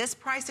gone. This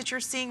price that you're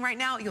seeing right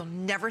now, you'll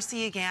never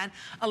see again.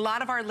 A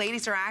lot of our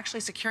ladies are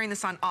actually securing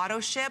this on auto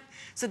ship.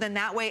 So then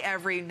that way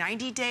every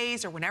 90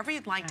 days or whenever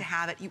you'd like to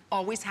have it, you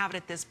always have it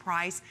at this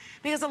price.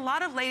 Because a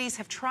lot of ladies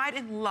have tried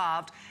and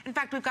loved. In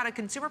fact, we've got a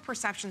consumer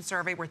perception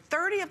survey where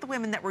 30 of the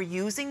women that were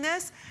using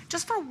this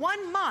just for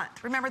 1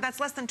 month, remember that's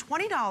less than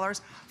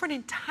 $20 for an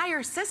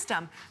entire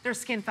system. Their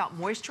skin felt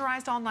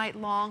moisturized all night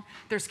long.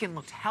 Their skin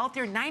looked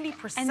healthier,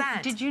 90%.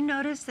 And did you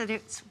notice that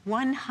it's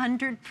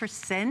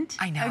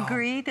 100%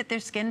 agree that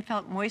their skin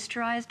felt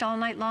moisturized all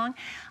night long?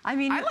 I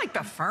mean, I like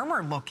the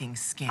firmer looking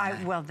skin.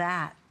 Well,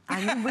 that.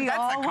 I mean, we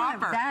all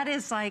want. That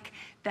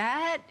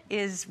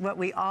is what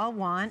we all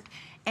want.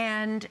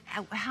 And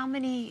how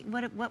many?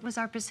 What was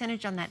our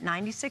percentage on that?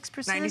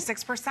 96%.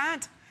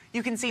 96%.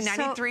 You can see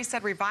 93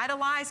 said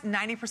revitalized,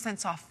 90%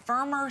 saw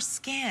firmer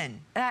skin.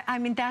 I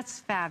mean, that's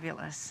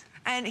fabulous.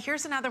 And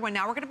here's another one.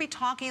 Now we're going to be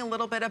talking a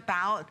little bit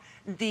about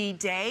the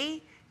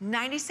day.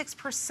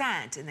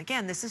 96%, and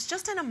again, this is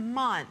just in a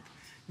month.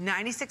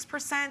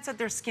 96% said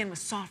their skin was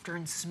softer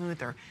and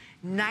smoother.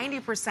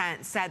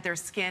 90% said their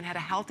skin had a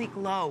healthy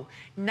glow.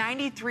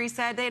 93%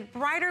 said they had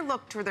brighter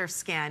look to their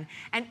skin.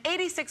 And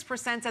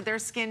 86% said their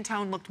skin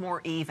tone looked more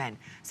even.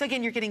 So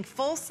again, you're getting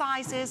full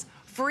sizes,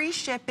 free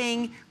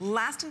shipping,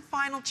 last and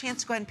final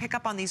chance to go ahead and pick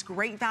up on these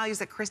great values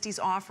that Christy's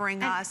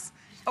offering us.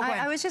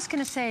 I was just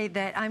going to say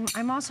that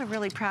I'm also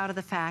really proud of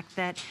the fact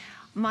that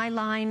my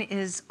line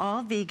is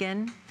all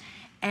vegan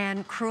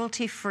and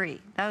cruelty-free.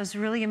 That was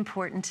really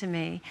important to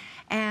me.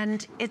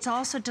 And it's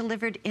also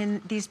delivered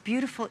in these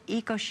beautiful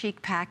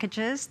eco-chic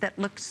packages that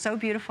look so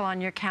beautiful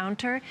on your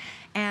counter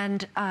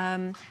and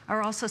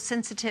are also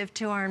sensitive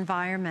to our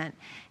environment.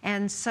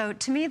 And so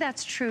to me,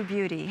 that's true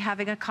beauty,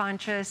 having a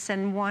conscience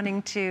and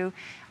wanting to,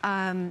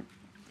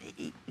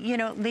 you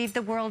know, leave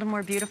the world a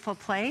more beautiful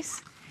place.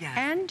 Yeah.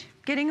 And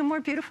getting a more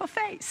beautiful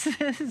face.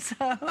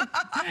 So.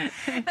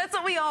 That's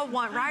what we all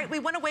want, right? We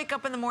want to wake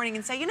up in the morning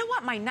and say, you know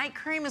what, my night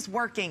cream is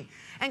working.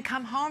 And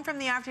come home from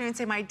the afternoon and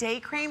say, my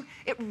day cream,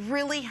 it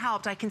really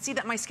helped. I can see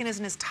that my skin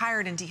isn't as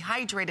tired and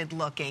dehydrated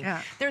looking.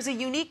 Yeah. There's a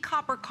unique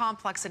copper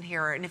complex in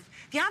here. And if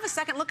you have a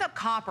second, look up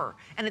copper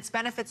and its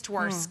benefits to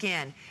our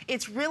skin.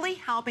 It's really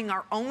helping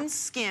our own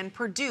skin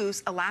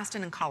produce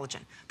elastin and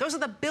collagen. Those are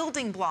the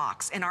building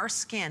blocks in our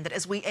skin that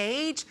as we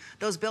age,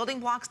 those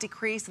building blocks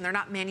decrease and they're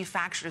not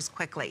manufactured as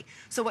quickly.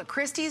 So what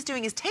Christy is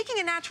doing is taking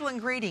a natural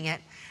ingredient,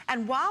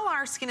 and while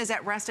our skin is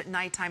at rest at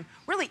nighttime,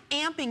 really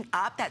amping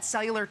up that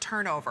cellular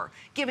turnover,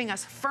 giving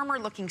us firmer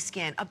looking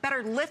skin, a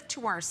better lift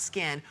to our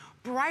skin,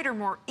 brighter,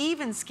 more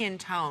even skin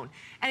tone.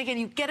 And again,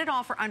 you get it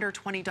all for under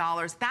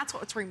 $20. That's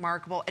what's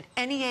remarkable at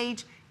any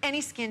age, any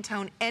skin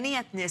tone, any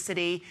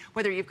ethnicity,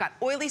 whether you've got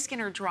oily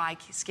skin or dry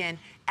skin,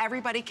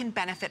 everybody can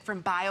benefit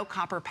from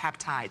BioCopper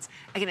peptides.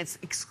 Again, it's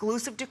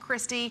exclusive to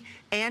Christy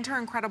and her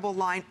incredible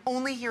line.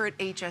 Only here at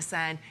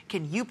HSN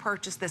can you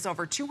purchase this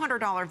over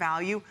 $200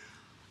 value.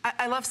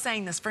 I love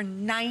saying this, for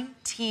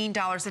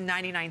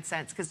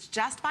 $19.99, because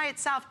just by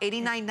itself,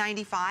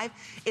 $89.95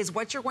 is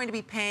what you're going to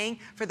be paying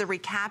for the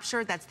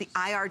Recapture. That's the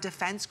IR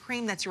Defense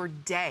Cream. That's your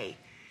day.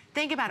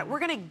 Think about it. We're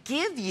going to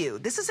give you,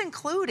 this is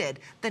included,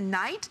 the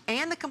night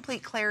and the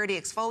complete clarity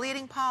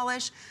exfoliating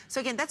polish.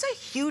 So again, that's a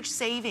huge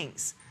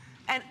savings.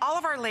 And all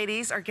of our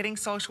ladies are getting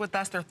social with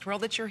us. They're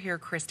thrilled that you're here,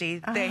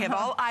 Christy. They have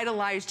all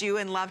idolized you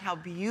and loved how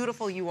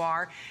beautiful you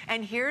are.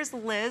 And here's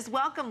Liz.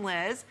 Welcome,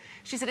 Liz.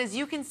 She said, as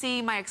you can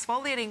see, my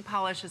exfoliating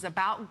polish is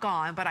about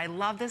gone, but I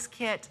love this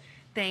kit.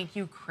 Thank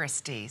you,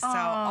 Christy. So,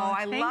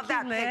 I love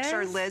that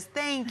picture, Liz.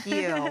 Thank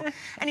you.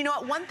 And you know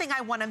what? One thing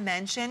I want to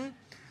mention,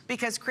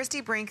 because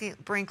Christy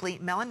Brinkley,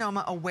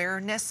 Melanoma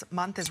Awareness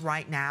Month is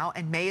right now,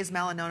 and May is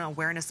Melanoma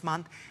Awareness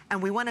Month,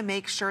 and we want to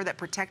make sure that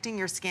protecting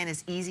your skin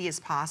as easy as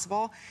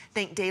possible.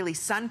 Think daily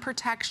sun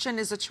protection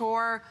is a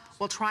chore.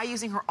 We'll try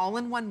using her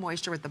all-in-one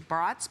moisture with the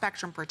broad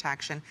spectrum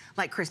protection,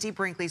 like Christy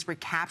Brinkley's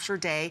Recapture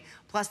Day,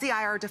 plus the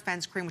IR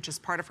Defense Cream, which is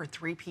part of her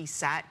 3-piece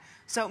set.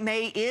 So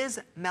May is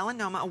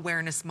Melanoma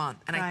Awareness Month,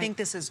 and I think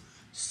this is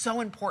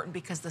so important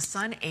because the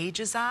sun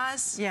ages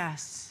us.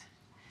 Yes.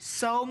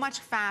 So much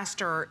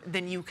faster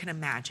than you can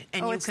imagine,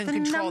 and you can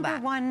control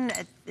that.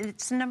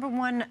 It's the number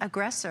one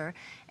aggressor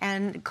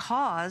and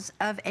cause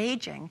of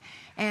aging.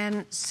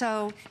 And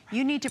so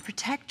you need to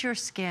protect your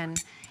skin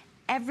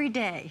every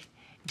day,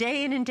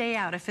 day in and day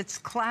out. If it's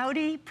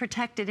cloudy,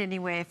 protect it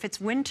anyway. If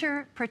it's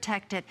winter,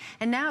 protect it.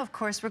 And now, of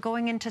course, we're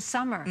going into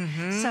summer.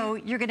 So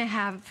you're going to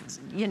have,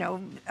 you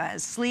know,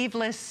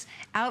 sleeveless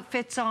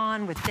outfits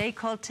on with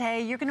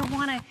décolleté. You're going to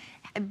want to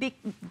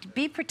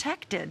be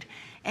protected.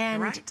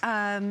 And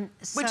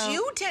which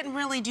you didn't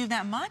really do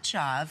that much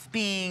of,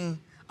 being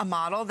a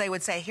model, they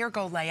would say, here,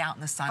 go lay out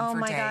in the sun for days. Oh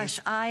my gosh,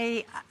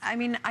 I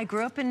mean, I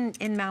grew up in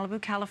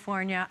Malibu,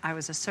 California. I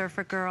was a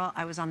surfer girl.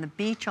 I was on the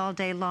beach all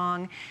day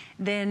long.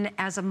 Then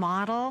as a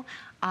model,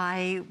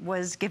 I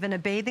was given a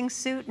bathing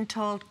suit and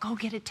told, go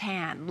get a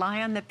tan,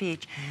 lie on the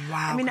beach.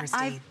 Wow, I mean,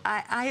 Christy.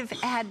 I've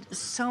had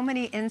so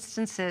many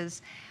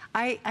instances.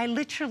 I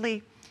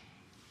literally,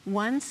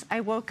 once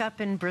I woke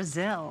up in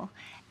Brazil,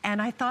 and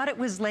I thought it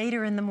was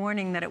later in the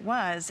morning that it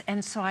was,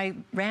 and so I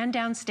ran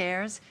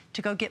downstairs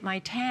to go get my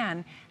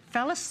tan,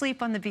 fell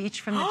asleep on the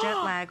beach from the jet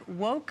lag,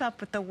 woke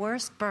up with the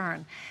worst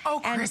burn. Oh,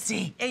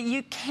 Chrissy. And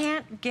you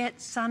can't get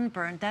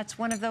sunburn. That's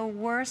one of the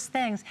worst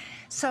things.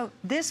 So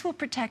this will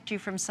protect you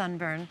from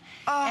sunburn.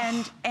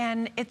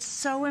 And it's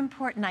so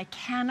important. I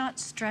cannot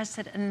stress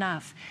it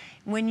enough.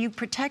 When you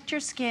protect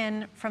your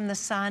skin from the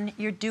sun,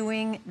 you're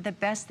doing the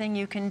best thing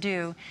you can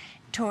do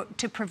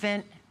to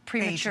prevent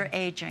premature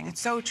aging.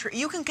 It's so true.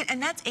 You can,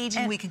 and that's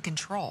aging we can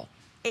control.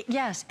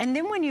 Yes, and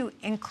then when you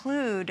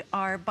include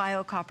our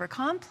BioCopper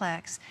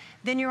complex,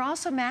 then you're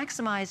also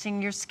maximizing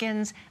your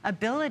skin's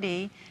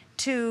ability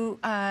to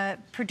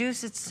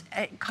produce its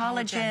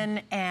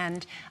collagen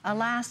and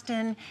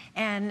elastin,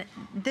 and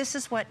this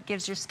is what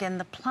gives your skin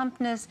the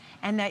plumpness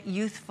and that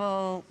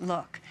youthful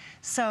look.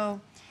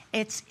 So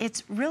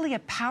it's really a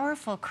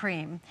powerful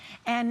cream.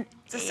 And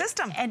it's a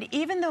system. And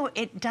even though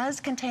it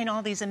does contain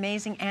all these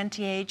amazing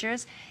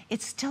anti-agers,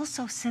 it's still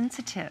so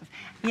sensitive.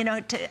 You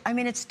know, I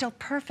mean, it's still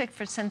perfect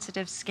for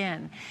sensitive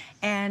skin.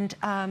 And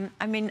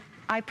I mean,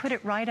 I put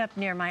it right up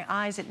near my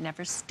eyes. It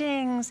never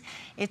stings.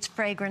 It's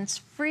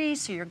fragrance-free,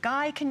 so your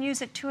guy can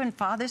use it too, and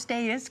Father's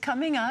Day is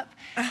coming up.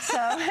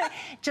 So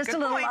just a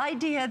little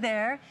idea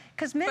there.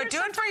 Because men are do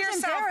it for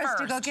yourself embarrassed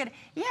first. to go get it.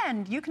 Yeah,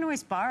 and you can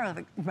always borrow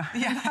it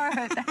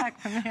back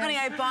from him. Honey,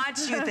 I bought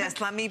you this.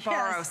 Let me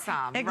borrow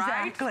some,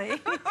 exactly.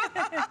 right?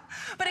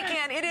 But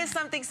again, it is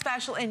something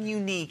special and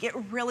unique. It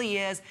really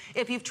is.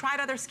 If you've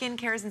tried other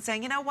skincares and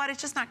saying, you know what, it's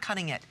just not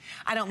cutting it.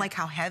 I don't like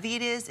how heavy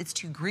it is. It's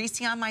too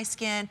greasy on my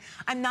skin.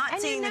 I'm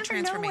not seeing the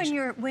transformation.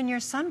 Know when your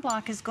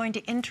sunblock is going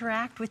to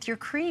interact with your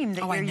cream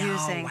that you're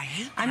using. I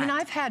hate that. I mean,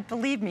 I've had,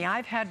 believe me,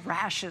 I've had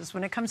rashes.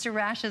 When it comes to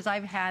rashes,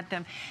 I've had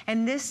them.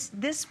 And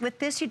with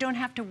this, you don't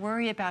have to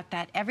worry about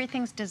that.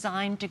 Everything's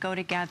designed to go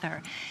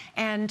together.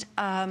 And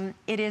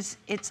it's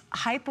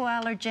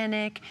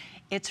hypoallergenic,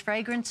 it's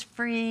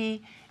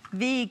fragrance-free,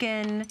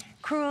 vegan,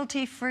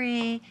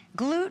 cruelty-free,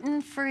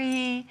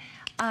 gluten-free.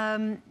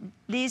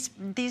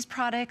 These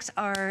products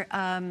are,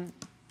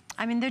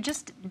 I mean,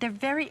 they're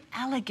very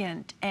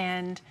elegant,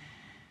 and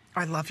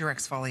I love your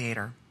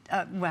exfoliator.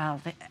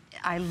 Well,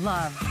 I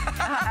love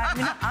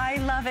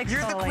exfoliating.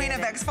 You're the queen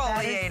of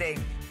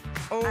exfoliating.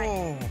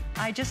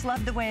 I just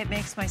love the way it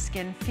makes my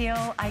skin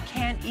feel. I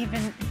can't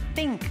even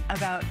think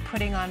about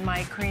putting on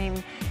my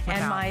cream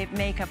and my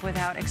makeup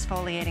without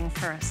exfoliating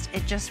first.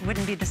 It just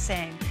wouldn't be the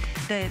same.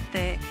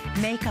 The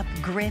makeup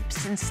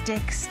grips and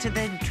sticks to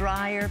the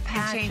drier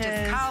patches. It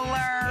changes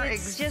color.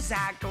 It's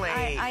exactly.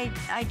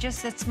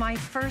 It's my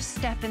first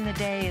step in the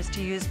day is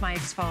to use my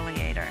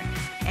exfoliator.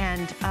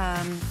 And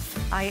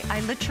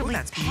I literally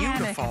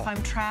panic if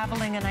I'm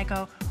traveling and I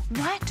go,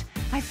 what?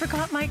 I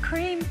forgot my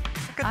cream.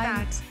 Look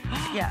at that.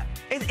 Yeah.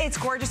 It's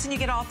gorgeous, and you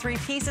get all 3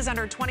 pieces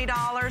under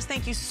 $20.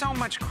 Thank you so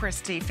much,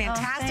 Christy.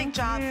 Fantastic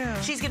job.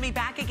 She's going to be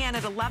back again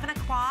at 11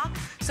 o'clock.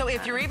 So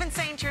if you're even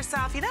saying to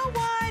yourself, you know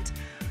what?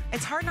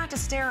 It's hard not to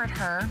stare at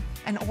her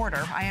and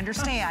order, I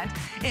understand.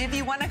 If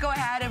you want to go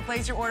ahead and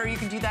place your order, you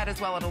can do that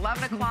as well at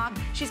 11 o'clock.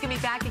 She's going to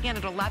be back again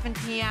at 11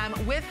 p.m.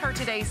 with her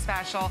today's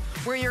special,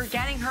 where you're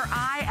getting her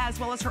eye as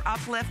well as her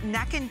uplift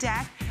neck and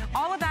deck.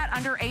 All of that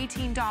under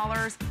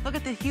 $18. Look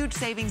at the huge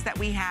savings that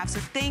we have.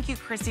 So thank you,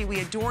 Christy. We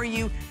adore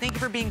you. Thank you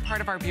for being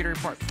part of our beauty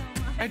report.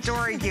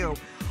 Adore you.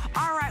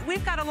 All right,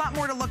 we've got a lot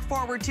more to look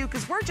forward to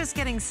because we're just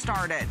getting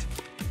started.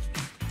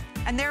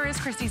 And there is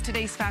Christy's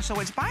today's special,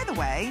 which, by the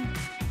way,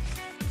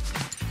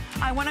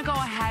 I want to go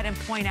ahead and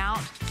point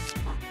out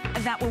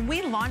that when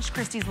we launched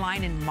Christy's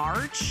line in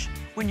March,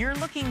 when you're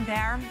looking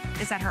there,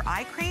 is that her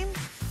eye cream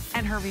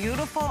and her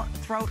beautiful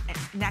throat,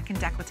 neck, and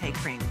décolleté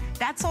cream.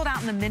 That sold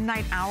out in the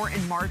midnight hour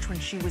in March when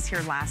she was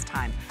here last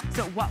time.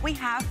 So what we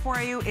have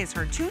for you is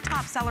her 2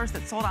 top sellers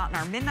that sold out in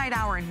our midnight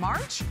hour in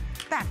March,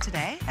 back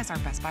today as our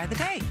best buy of the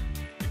day.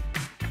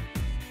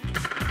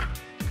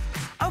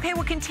 Okay,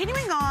 well,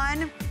 continuing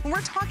on, when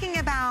we're talking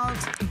about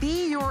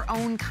be your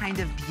own kind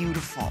of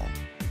beautiful.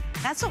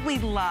 That's what we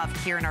love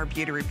here in our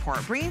beauty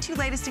report, bringing to you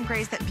latest and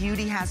greatest that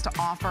beauty has to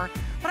offer,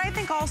 but I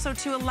think also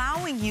to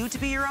allowing you to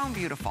be your own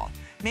beautiful.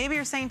 Maybe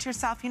you're saying to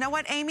yourself, you know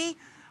what, Amy?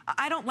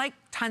 I don't like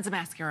tons of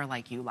mascara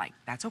like you like.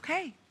 That's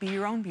okay. Be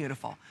your own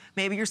beautiful.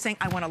 Maybe you're saying,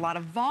 I want a lot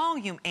of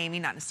volume, Amy,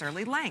 not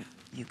necessarily length.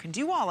 You can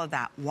do all of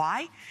that.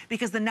 Why?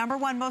 Because the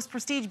 #1 most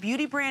prestige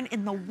beauty brand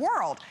in the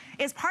world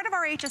is part of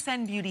our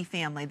HSN beauty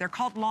family. They're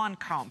called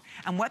Lancome.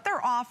 And what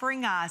they're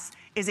offering us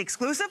is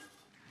exclusive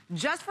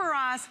just for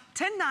us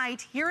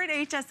tonight here at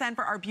HSN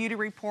for our beauty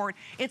report.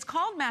 It's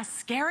called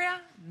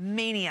Mascara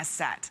Mania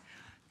Set.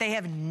 They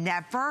have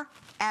never,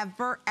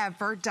 ever,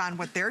 ever done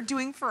what they're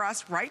doing for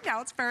us right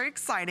now. It's very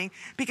exciting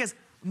because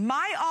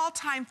My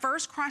all-time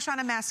first crush on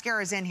a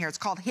mascara is in here. It's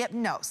called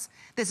Hypnose.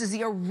 This is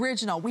the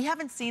original. We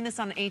haven't seen this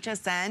on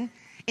HSN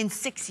in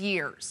 6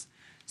 years.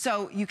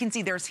 So you can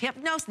see there's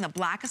Hypnose in the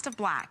blackest of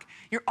black.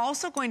 You're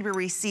also going to be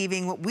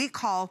receiving what we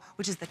call,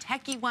 which is the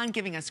techie one,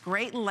 giving us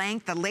great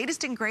length. The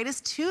latest and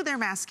greatest to their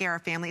mascara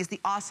family is the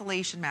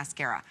Oscillation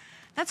Mascara.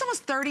 That's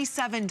almost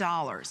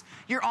 $37.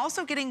 You're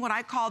also getting what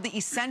I call the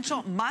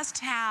essential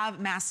must-have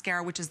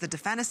mascara, which is the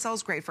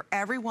Defenisils, great for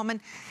every woman.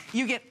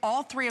 You get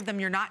all three of them.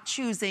 You're not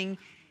choosing.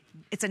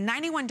 It's a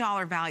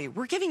 $91 value.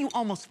 We're giving you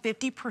almost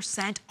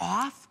 50%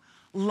 off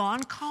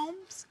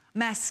Lancome's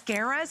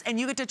mascaras, and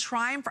you get to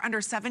try them for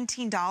under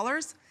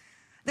 $17.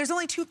 There's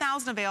only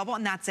 2,000 available,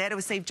 and that's it. It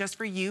was saved just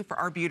for you for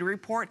our beauty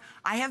report.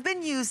 I have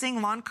been using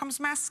Lancome's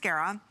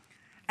mascara,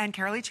 and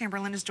Carolee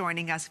Chamberlain is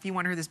joining us if you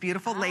wonder who this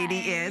beautiful lady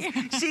is.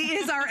 She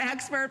is our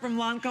expert from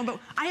Lancome, but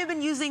I have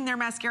been using their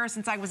mascara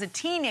since I was a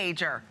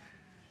teenager.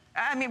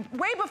 I mean,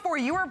 way before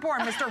you were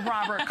born, Mr.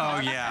 Robert Cook. Oh,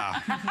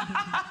 yeah.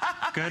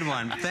 Good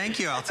one. Thank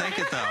you. I'll take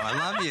it, though. I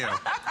love you.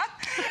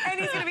 And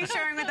he's going to be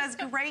sharing with us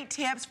great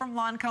tips from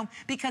Lancome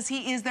because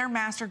he is their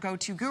master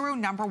go-to guru,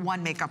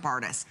 #1 makeup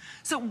artist.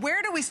 So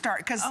where do we start?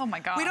 Because oh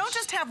my gosh, we don't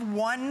just have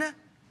one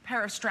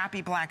pair of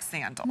strappy black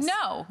sandals.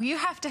 No, you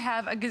have to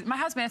have a good, my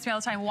husband asks me all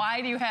the time, why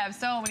do you have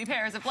so many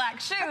pairs of black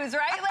shoes,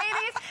 right,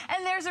 ladies?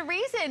 And there's a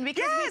reason,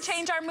 because we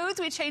change our moods,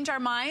 we change our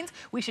minds.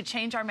 We should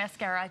change our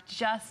mascara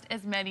just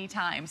as many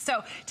times.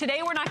 So today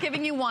we're not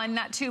giving you 1,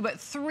 not 2, but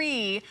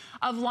 3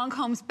 of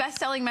Lancome's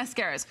best-selling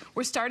mascaras.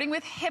 We're starting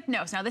with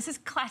Hypnose. Now this is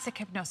classic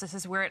Hypnose. This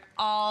is where it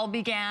all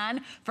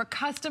began for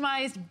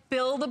customized,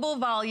 buildable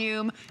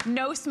volume,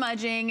 no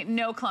smudging,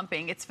 no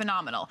clumping. It's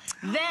phenomenal.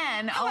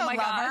 Then, hello, oh my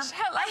gosh.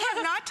 Hello. I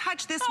have not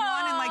touched this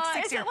one in like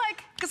 6 years.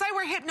 Because I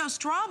wear Hypnose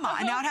Drama,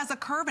 and now it has a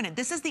curve in it.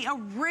 This is the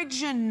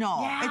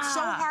original. Yeah. It's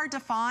so hard to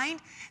find.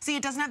 See,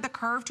 it doesn't have the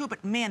curve to it,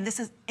 but man, this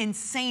is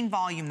insane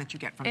volume that you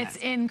get from this. It's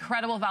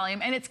incredible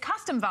volume, and it's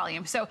custom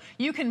volume. So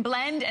you can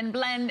blend and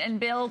blend and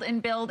build and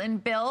build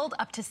and build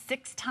up to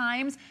 6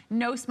 times.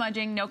 No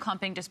smudging, no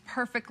clumping, just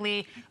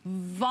perfectly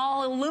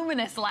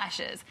voluminous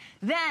lashes.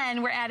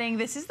 Then we're adding,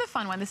 this is the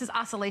fun one. This is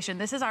Oscillation.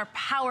 This is our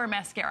Power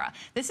Mascara.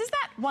 This is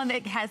that one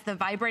that has the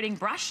vibrating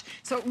brush.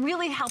 So it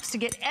really helps to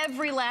get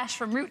every lash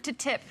from root to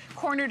tip,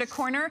 corner to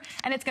corner,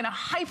 and it's going to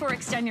hyper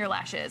extend your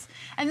lashes.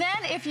 And then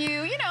if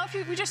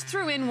we just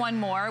threw in one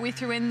more, we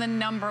threw in the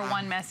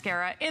 #1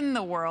 mascara in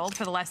the world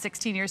for the last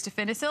 16 years,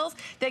 Defenisils,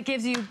 that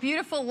gives you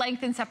beautiful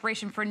length and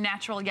separation for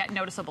natural yet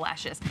noticeable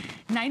lashes.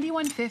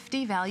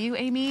 $91.50 value,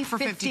 Amy, for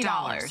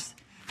 $50.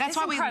 That's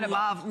why incredible. We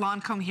love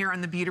Lancome here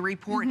on the Beauty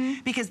Report,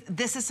 because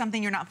this is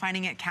something you're not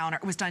finding at counter.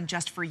 It was done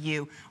just for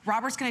you.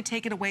 Robert's going to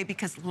take it away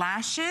because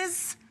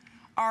lashes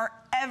are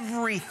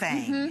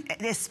everything,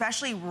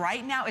 especially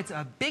right now. It's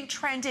a big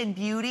trend in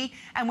beauty,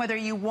 and whether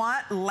you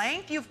want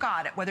length, you've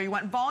got it. Whether you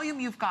want volume,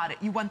 you've got it.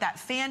 You want that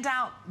fanned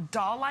out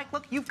doll-like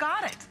look, you've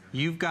got it.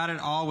 You've got it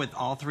all with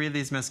all 3 of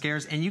these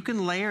mascaras, and you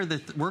can layer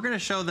the, we're going to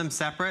show them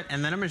separate,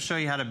 and then I'm going to show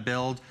you how to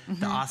build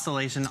the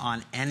Oscillation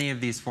on any of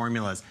these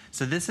formulas.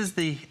 So this is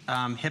the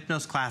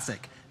Hypnose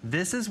Classic.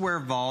 This is where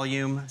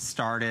volume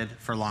started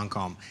for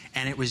Lancome,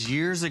 and it was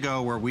years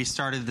ago where we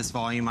started this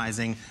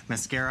volumizing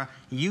mascara.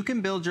 You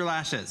can build your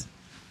lashes.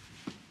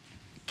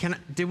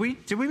 Did we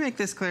make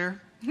this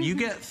clear? You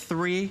get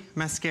 3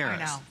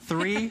 mascaras,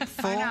 3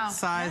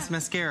 full-size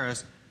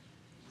mascaras,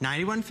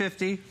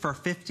 $91.50 for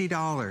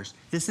 $50.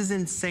 This is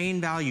insane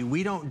value.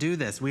 We don't do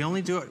this. We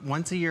only do it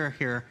once a year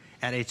here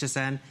at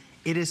HSN.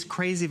 It is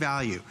crazy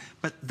value.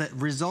 But the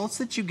results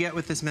that you get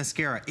with this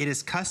mascara, it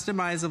is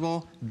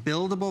customizable,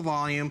 buildable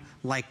volume,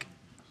 like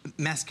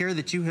mascara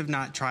that you have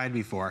not tried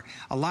before.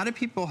 A lot of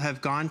people have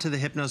gone to the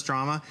Hypnose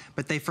Drama,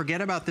 but they forget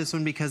about this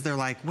one because they're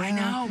like,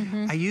 well,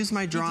 I use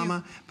my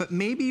Drama, but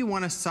maybe you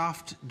want a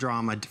soft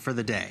Drama for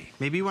the day.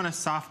 Maybe you want a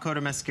soft coat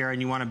of mascara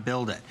and you want to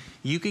build it.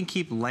 You can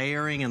keep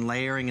layering and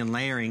layering and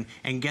layering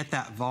and get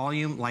that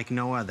volume like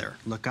no other.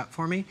 Look up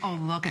for me. Oh,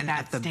 look at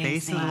that, at the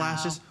base of the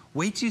lashes.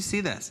 Wait till you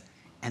see this.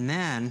 And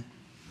then,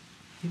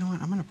 you know what?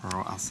 I'm going to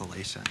borrow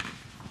Oscillation.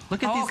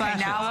 Look at these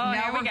lashes.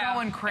 Now we're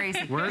going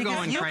crazy. We're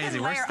going crazy.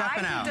 We're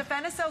stepping out. I do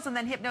Defenisils and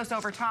then Hypnose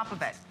over top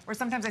of it. Or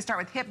sometimes I start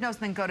with Hypnose and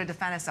then go to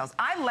Defenisils.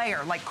 I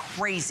layer like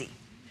crazy.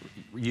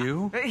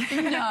 You?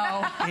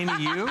 No.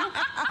 Amy, you?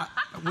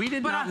 We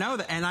did not know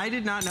that. And I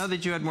did not know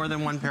that you had more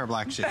than 1 pair of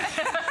black shoes.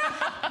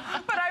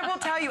 But I will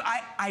tell you,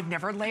 I've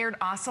never layered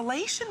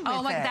Oscillation with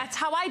it. That's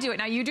how I do it.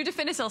 Now, you do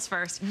Defenisils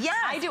first. Yes.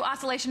 I do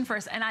Oscillation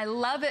first, and I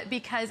love it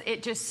because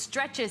it just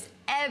stretches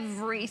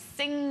every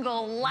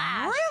single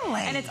lash.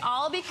 Really? And it's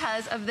all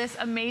because of this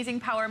amazing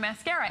Power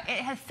Mascara.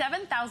 It has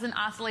 7,000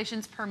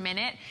 oscillations per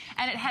minute,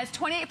 and it has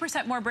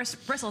 28% more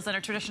bristles than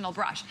a traditional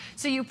brush.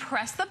 So you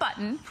press the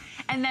button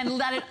and then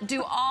let it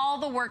do all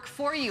the work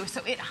for you.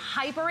 So it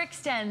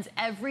hyperextends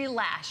every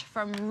lash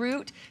from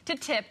root to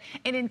tip.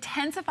 It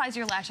intensifies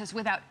your lashes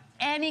without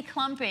any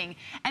clumping.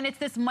 And it's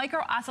this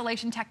micro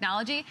oscillation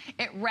technology.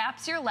 It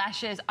wraps your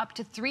lashes up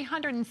to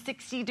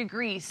 360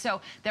 degrees. So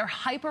they're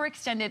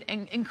hyperextended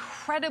and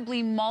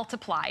incredibly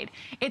multiplied.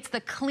 It's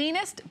the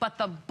cleanest but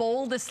the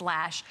boldest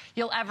lash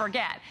you'll ever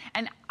get.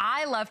 And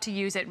I love to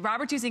use it.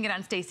 Robert's using it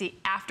on Stacey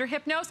after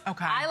Hypnose.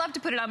 Okay. I love to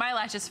put it on my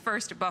lashes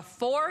first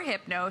before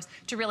Hypnose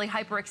to really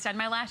hyperextend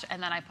my lash,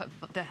 and then I put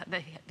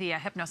the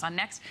Hypnose on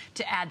next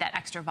to add that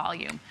extra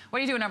volume. What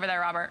are you doing over there,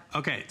 Robert?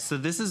 Okay, so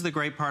this is the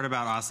great part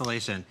about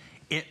oscillation.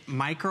 It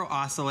micro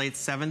oscillates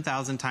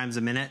 7,000 times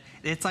a minute.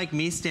 It's like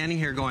me standing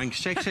here going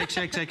shake, shake,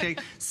 shake, shake,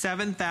 shake,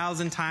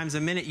 7,000 times a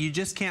minute. You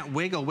just can't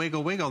wiggle,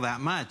 wiggle, wiggle that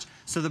much.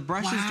 So the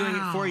brush is doing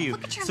it for you.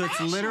 Look at your so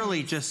lashes. It's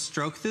literally just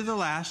stroke through the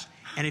lash,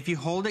 and if you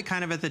hold it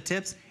kind of at the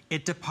tips,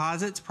 it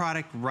deposits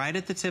product right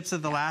at the tips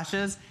of the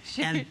lashes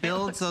and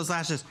builds those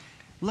lashes.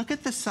 Look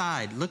at the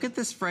side. Look at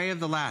this fray of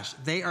the lash.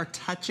 They are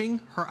touching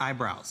her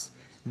eyebrows.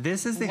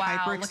 This is the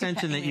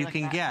hyperextension that you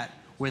can get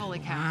with. Holy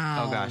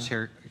cow. Oh gosh,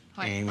 here.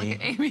 Amy. Look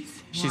at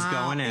Amy's. She's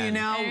going in. You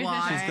know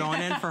why? She's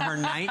going in for her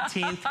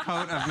 19th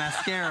coat of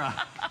mascara.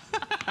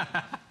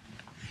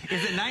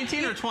 Is it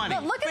 19 or 20?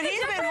 But look at the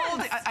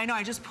difference. I know,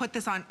 I just put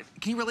this on.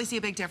 Can you really see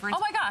a big difference? Oh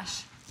my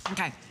gosh.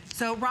 Okay,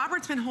 so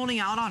Robert's been holding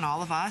out on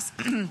all of us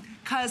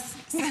because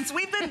since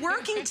we've been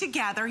working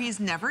together, he's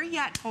never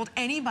yet told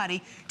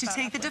anybody to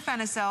take the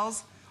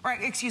Defenicels, or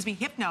excuse me,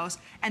 Hypnose,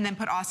 and then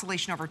put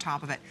oscillation over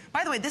top of it.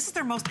 By the way, this is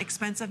their most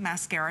expensive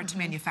mascara to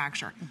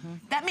manufacture.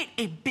 That made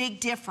a big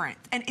difference.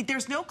 And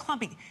there's no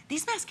clumping.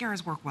 These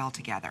mascaras work well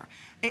together.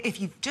 If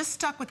you've just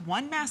stuck with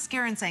one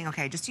mascara and saying,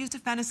 okay, just use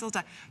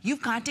Defenicels,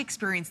 you've got to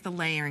experience the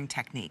layering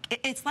technique.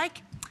 It's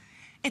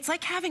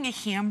like having a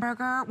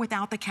hamburger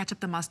without the ketchup,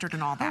 the mustard,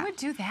 and all that. Who would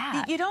do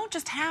that? You don't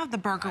just have the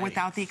burger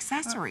without the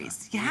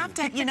accessories. You have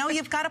to, you know,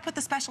 you've got to put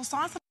the special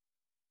sauce.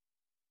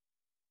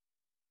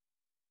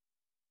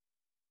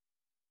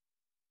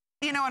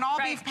 You know, an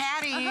all-beef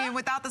patty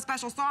without the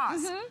special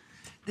sauce.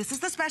 This is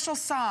the special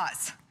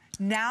sauce.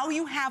 Now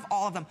you have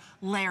all of them.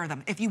 Layer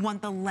them. If you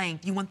want the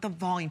length, you want the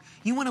volume,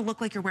 you want to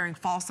look like you're wearing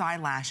false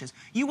eyelashes,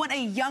 you want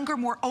a younger,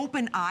 more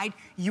open-eyed,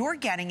 you're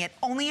getting it.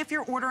 Only if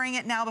you're ordering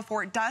it now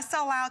before it does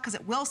sell out, because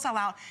it will sell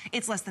out.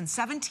 It's less than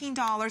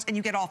 $17, and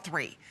you get all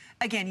three.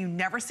 Again, you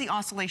never see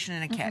oscillation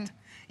in a kit.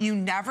 You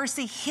never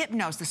see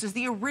Hypnose. This is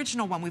the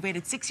original one. We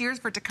waited 6 years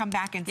for it to come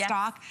back in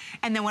stock.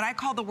 And then what I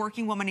call the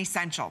working woman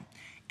essential.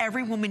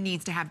 Every woman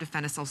needs to have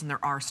Defenicels in their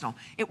arsenal.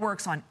 It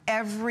works on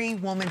every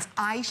woman's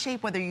eye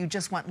shape, whether you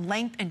just want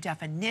length and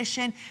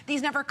definition.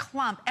 These never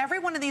clump. Every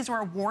one of these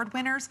are award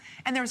winners,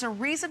 and there's a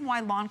reason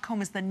why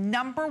Lancôme is the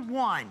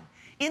 #1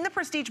 in the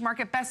prestige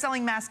market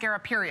best-selling mascara,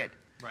 period.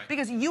 Right.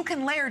 Because you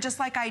can layer just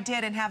like I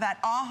did and have that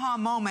aha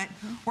moment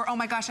where, oh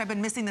my gosh, I've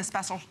been missing the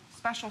special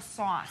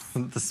sauce.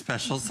 The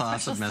special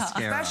sauce of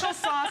mascara. Special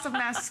sauce of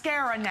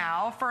mascara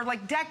now for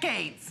like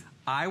decades.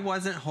 I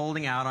wasn't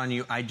holding out on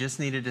you. I just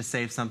needed to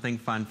save something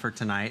fun for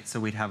tonight so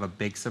we'd have a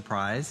big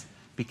surprise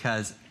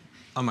because,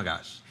 oh my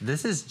gosh,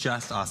 this is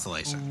just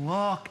oscillation.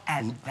 Look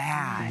at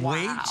that.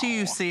 Wait till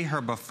you see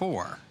her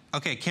before.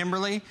 Okay,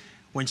 Kimberly,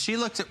 when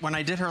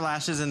I did her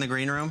lashes in the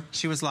green room,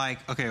 she was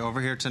like, okay, over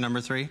here to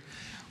 #3.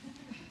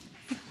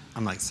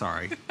 I'm like,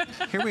 sorry.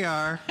 Here we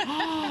are.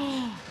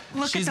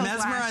 She's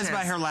mesmerized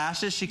by her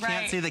lashes. She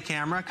can't see the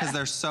camera because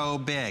they're so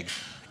big.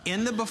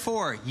 In the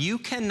before, you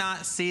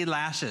cannot see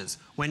lashes.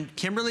 When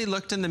Kimberly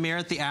looked in the mirror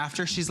at the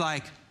after, she's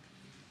like,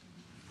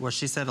 well,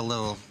 she said a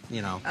little,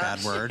 you know,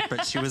 bad word,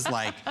 but she was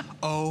like,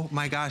 oh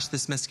my gosh,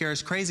 this mascara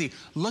is crazy.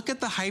 Look at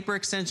the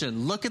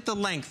hyperextension, look at the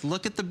length,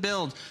 look at the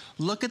build,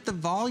 look at the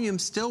volume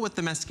still with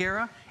the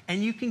mascara,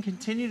 and you can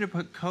continue to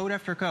put coat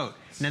after coat.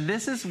 Now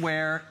this is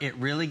where it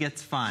really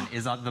gets fun,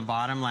 is on the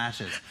bottom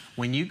lashes.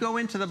 When you go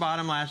into the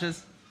bottom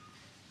lashes,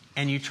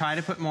 and you try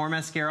to put more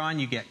mascara on,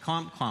 you get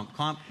clump, clump,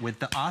 clump. With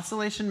the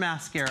oscillation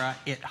mascara,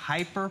 it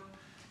hyper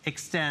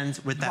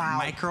extends with that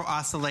micro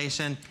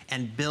oscillation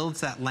and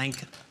builds that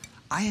length.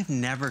 I have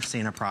never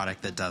seen a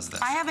product that does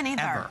this. I haven't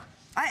either. Ever.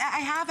 I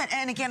haven't.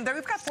 And again,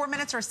 we've got 4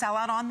 minutes for a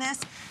sellout on this.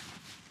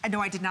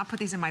 No, I did not put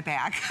these in my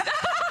bag.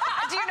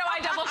 Do you know I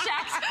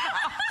double-checked?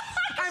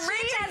 I'm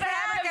reaching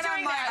back and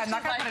I'm like, I'm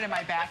not going to put it in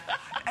my bag.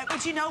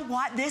 But you know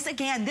what? This,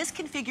 again, this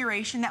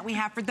configuration that we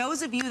have, for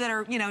those of you that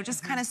are, you know,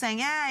 just kind of saying,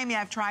 yeah, I mean,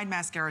 I've tried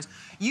mascaras.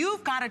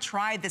 You've got to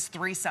try this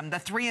threesome, the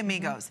Three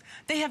Amigos.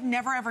 They have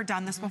never, ever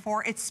done this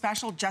before. It's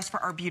special just for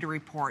our beauty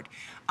report.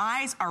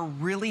 Eyes are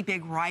really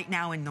big right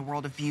now in the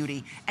world of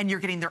beauty, and you're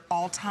getting their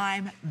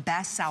all-time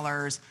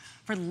bestsellers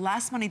for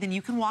less money than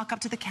you can walk up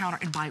to the counter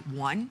and buy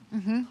one.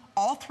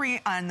 All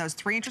three on those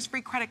 3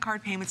 interest-free credit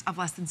card payments of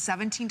less than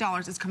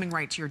 $17 is coming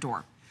right to your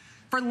door.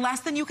 For less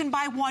than you can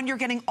buy one, you're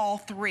getting all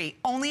three.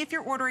 Only if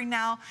you're ordering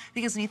now,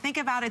 because when you think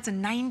about it, it's a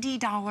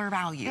 $90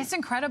 value. It's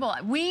incredible.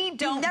 We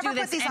don't do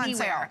this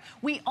anywhere. On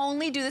we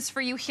only do this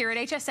for you here at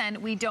HSN.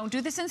 We don't do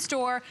this in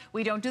store.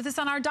 We don't do this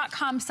on our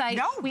 .com site.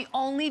 No. We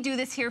only do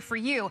this here for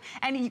you.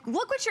 And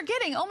look what you're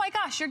getting. Oh my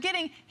gosh, you're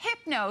getting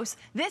Hypnose.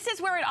 This is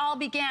where it all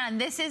began.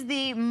 This is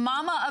the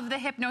mama of the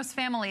Hypnose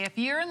family. If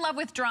you're in love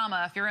with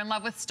drama, if you're in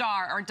love with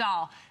Star or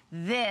Doll,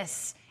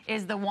 this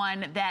is the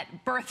one that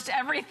birthed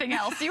everything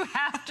else you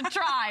have to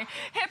try.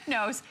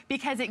 Hypnose,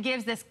 because it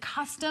gives this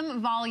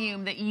custom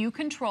volume that you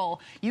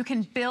control. You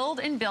can build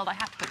and build. I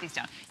have to put these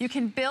down. You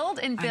can build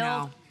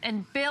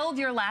and build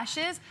your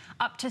lashes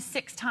up to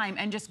 6 times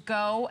and just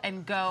go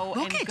and go and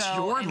go. Look at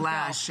your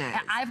lashes.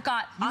 I've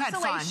got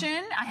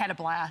oscillation. I had a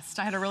blast.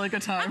 I had a really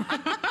good time.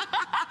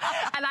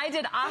 And I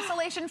did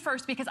oscillation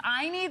first because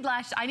I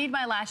need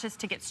my lashes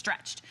to get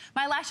stretched.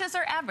 My lashes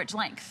are average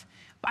length.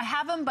 I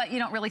have them, but you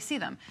don't really see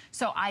them.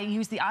 So I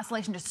use the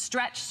oscillation to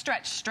stretch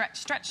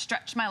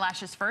my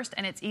lashes first,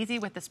 and it's easy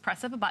with this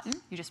press of a button.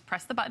 You just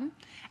press the button,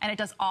 and it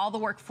does all the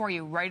work for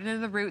you, right into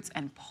the roots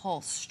and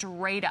pull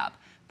straight up.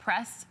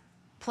 Press,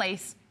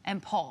 place,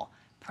 and pull.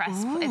 Press,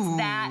 it's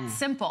that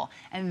simple.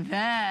 And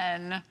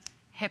then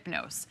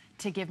Hypnose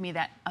to give me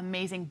that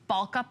amazing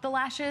bulk up the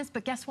lashes.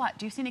 But guess what?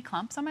 Do you see any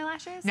clumps on my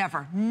lashes?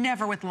 Never,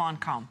 never with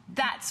Lancome.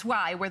 That's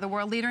why we're the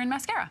world leader in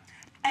mascara.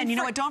 And you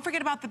know what? Don't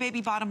forget about the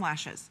baby bottom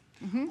lashes.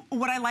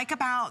 What I like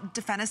about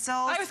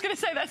Defenicils... I was going to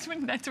say that's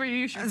where you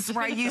use That's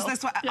where I use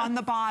this one on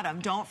the bottom.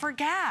 Don't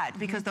forget,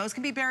 because those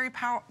can be very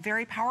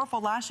powerful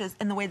lashes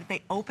in the way that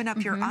they open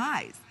up your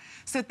eyes.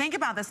 So think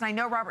about this, and I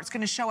know Robert's going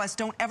to show us.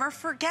 Don't ever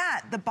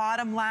forget the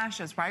bottom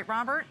lashes, right,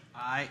 Robert?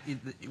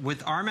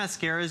 With our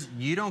mascaras,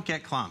 you don't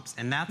get clumps,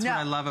 and that's what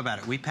I love about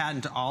it. We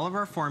patent all of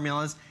our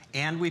formulas,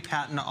 and we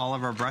patent all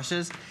of our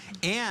brushes,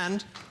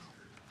 and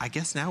I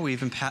guess now we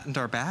even patent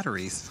our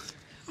batteries.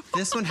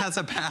 This one has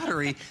a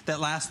battery that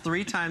lasts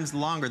 3 times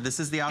longer. This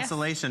is the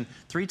oscillation,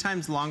 3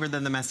 times longer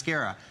than the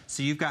mascara.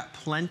 So you've got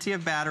plenty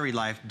of battery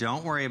life.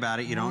 Don't worry about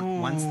it. You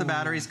don't. Once the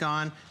battery's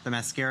gone, the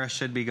mascara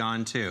should be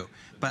gone too.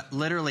 But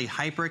literally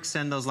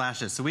hyperextend those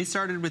lashes. So we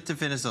started with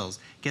Defenicils.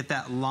 Get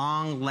that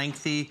long,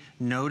 lengthy,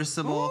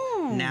 noticeable,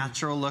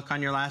 natural look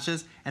on your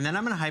lashes. And then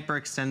I'm going to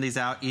hyperextend these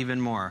out even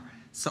more.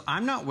 So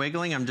I'm not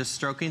wiggling. I'm just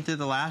stroking through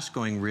the lash,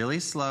 going really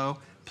slow,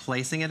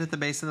 placing it at the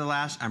base of the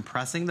lash. I'm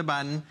pressing the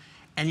button.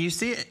 And you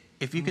see it,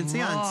 if you can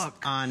see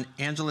on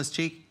Angela's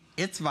cheek,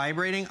 it's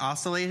vibrating,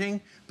 oscillating,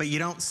 but you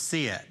don't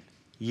see it.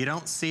 You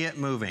don't see it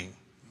moving.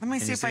 Let me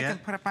see if I can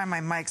put it by my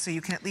mic so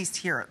you can at least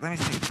hear it. Let me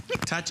see.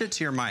 Touch it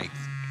to your mic.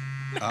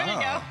 There you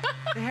go.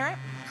 Do you hear it?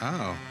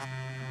 Oh,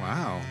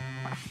 wow.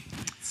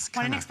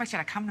 I didn't expect you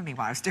to come to me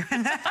while I was doing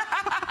that.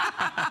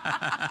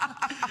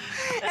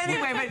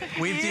 Anyway,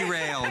 but... We've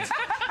derailed.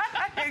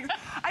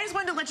 I just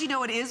wanted to let you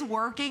know it is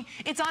working.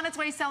 It's on its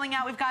way selling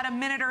out. We've got a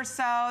minute or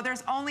so.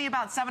 There's only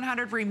about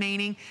 700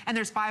 remaining, and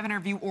there's 500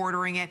 of you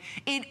ordering it.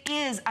 It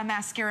is a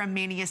Mascara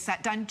Mania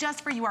set done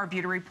just for you, our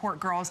Beauty Report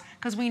girls,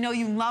 because we know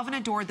you love and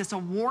adore this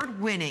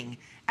award-winning,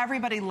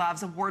 everybody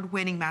loves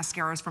award-winning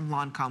mascaras from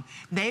Lancome.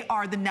 They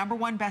are the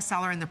 #1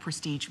 bestseller in the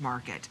prestige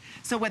market.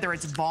 So whether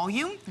it's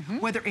volume,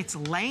 whether it's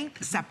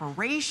length,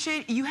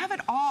 separation, you have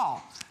it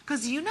all.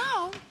 Because you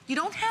know, you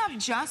don't have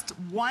just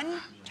one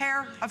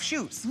pair of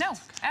shoes. No,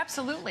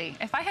 absolutely.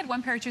 If I had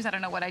one pair of shoes, I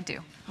don't know what I'd do,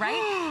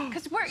 right?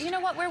 Because you know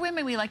what, we're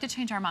women, we like to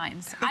change our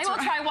minds. I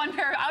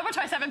will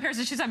try 7 pairs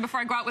of shoes on before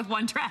I go out with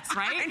one dress,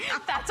 right?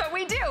 That's what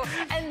we do.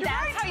 And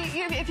that's how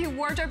if you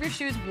wardrobe your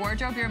shoes,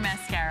 wardrobe your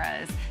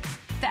mascaras.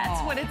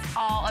 That's what it's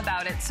all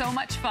about. It's so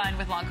much fun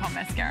with Lancome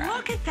mascara.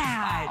 Look at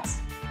that.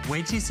 Wow.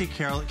 Wait till you see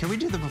Carol. Can we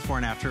do the before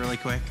and after really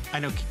quick? I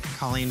know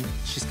Colleen,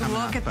 she's coming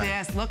up. Look at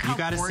this. Look how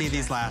gorgeous. You got to see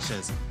these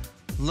lashes.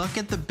 Look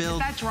at the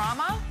build. Is that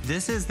drama?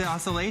 This is the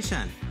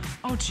oscillation.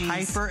 Oh,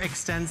 geez. Hyper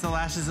extends the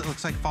lashes. It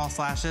looks like false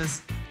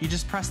lashes. You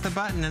just press the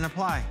button and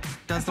apply.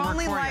 Does the work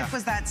for you. If only life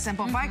was that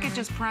simple. If I could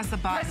just press the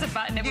button. Press a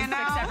button, it would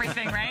fix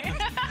everything, right?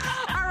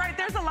 All right,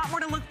 there's a lot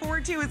more to look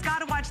forward to. It's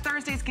Gotta Watch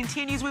Thursdays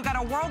continues. We've got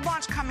a world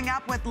launch coming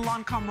up with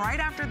Lancome right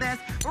after this.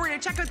 We're going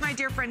to check with my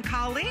dear friend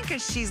Colleen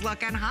because she's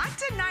looking hot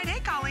tonight. Hey,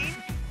 Colleen.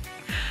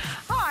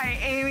 Hi,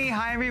 Amy.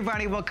 Hi,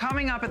 everybody. Well,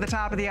 coming up at the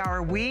top of the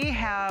hour, we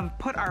have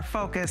put our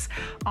focus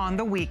on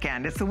the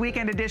weekend. It's the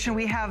weekend edition.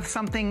 We have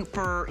something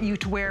for you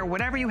to wear,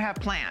 whatever you have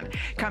planned.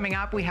 Coming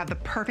up, we have the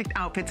perfect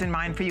outfits in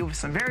mind for you with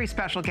some very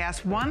special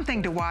guests. One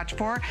thing to watch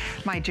for,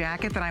 my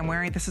jacket that I'm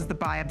wearing. This is the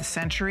buy of the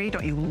century.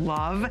 Don't you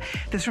love?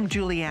 This is from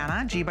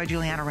Juliana, G by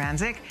Juliana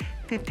Rancic.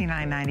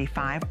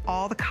 $59.95.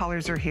 All the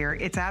colors are here.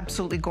 It's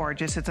absolutely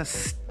gorgeous. It's a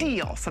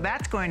steal. So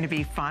that's going to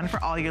be fun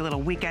for all your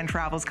little weekend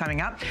travels coming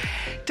up.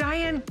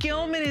 Diane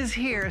Gilman is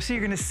here. So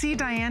you're going to see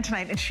Diane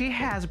tonight, and she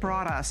has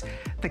brought us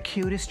the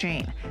cutest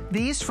Jane.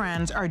 These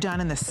friends are done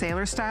in the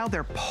sailor style.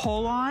 They're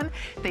pull-on.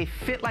 They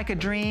fit like a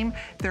dream.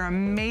 They're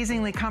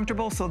amazingly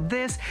comfortable. So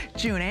this,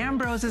 June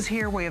Ambrose is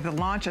here. We have the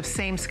launch of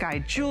Same Sky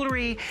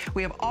Jewelry.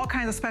 We have all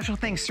kinds of special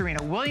things.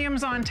 Serena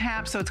Williams on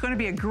tap. So it's going to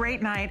be a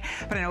great night.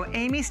 But I know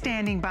Amy's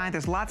standing by.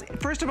 There's lots.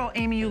 First of all,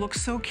 Amy, you look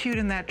so cute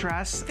in that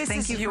dress.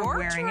 Thank you for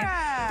wearing it.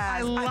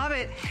 I love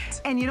it.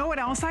 And you know what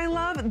else I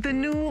love? The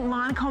new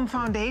Lancome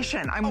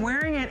foundation. I'm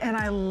wearing it and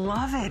I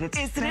love it.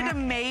 Isn't it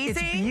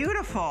amazing? It's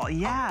beautiful.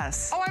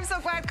 Yes. Oh, I'm so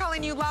glad,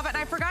 Colleen, you love it. And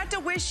I forgot to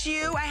wish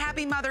you a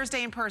happy Mother's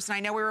Day in person. I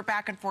know we were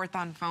back and forth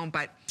on phone,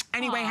 but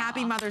Anyway,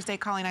 happy Mother's Day,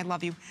 Colleen. I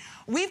love you.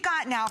 We've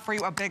got now for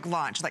you a big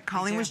launch that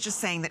Colleen was just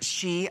saying that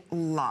she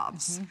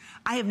loves.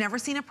 I have never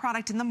seen a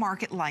product in the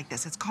market like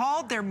this. It's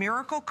called their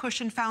Miracle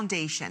Cushion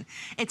Foundation.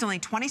 It's only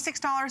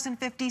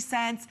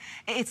 $26.50.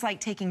 It's like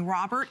taking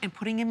Robert and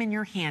putting him in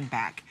your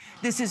handbag.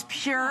 This is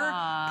pure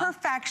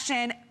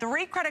perfection.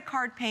 3 credit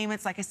card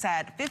payments, like I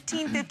said,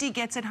 $15.50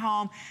 gets it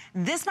home.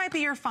 This might be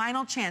your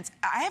final chance.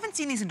 I haven't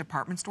seen these in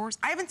department stores.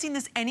 I haven't seen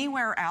this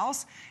anywhere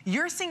else.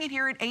 You're seeing it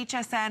here at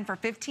HSN for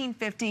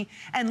 $15.50.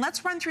 And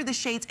let's run through the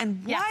shades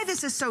and why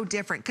this is so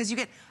different. Because you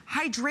get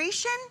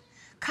hydration,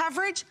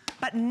 coverage,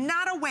 but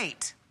not a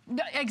weight.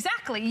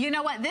 Exactly. You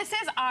know what? This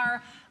is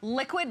our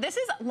liquid. This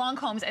is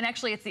Lancome's, and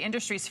actually it's the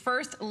industry's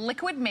first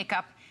liquid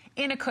makeup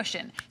in a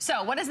cushion.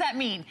 So what does that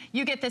mean?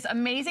 You get this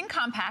amazing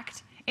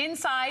compact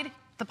inside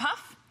the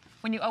puff.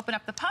 When you open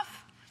up the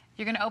puff,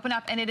 you're going to open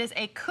up and it is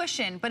a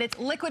cushion, but it's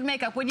liquid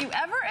makeup. Would you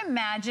ever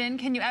imagine,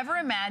 can you ever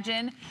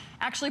imagine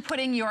actually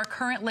putting your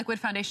current liquid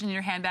foundation in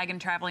your handbag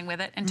and traveling with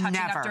it and touching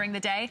up during the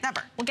day?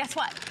 Never. Well, guess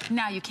what?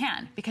 Now you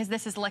can, because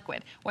this is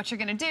liquid. What you're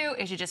going to do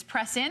is you just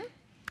press in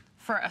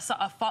for a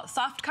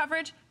soft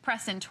coverage,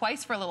 press in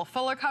twice for a little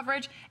fuller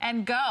coverage,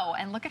 and go.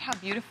 And look at how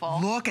beautiful.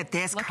 Look at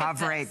this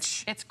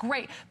coverage. It's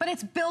great, but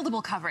it's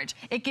buildable coverage.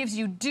 It gives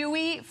you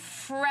dewy,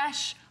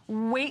 fresh,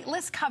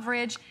 weightless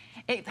coverage.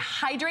 It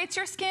hydrates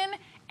your skin,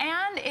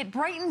 and it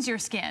brightens your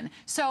skin.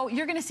 So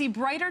you're gonna see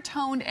brighter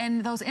toned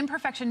and those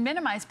imperfections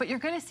minimized, but you're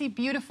gonna see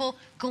beautiful,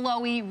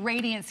 glowy,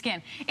 radiant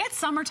skin. It's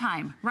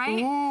summertime, right?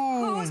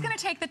 Ooh. Who's gonna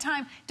take the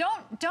time?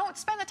 Don't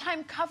spend the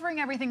time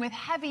covering everything with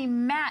heavy,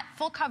 matte,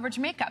 full coverage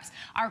makeups.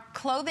 Our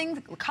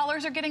clothing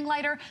colors are getting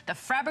lighter, the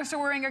fabrics we're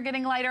wearing are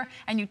getting lighter,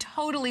 and you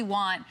totally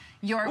want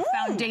your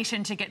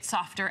foundation to get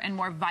softer and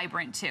more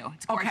vibrant too.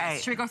 It's gorgeous. Okay.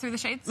 Should we go through the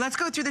shades? Let's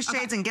go through the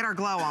shades and get our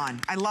glow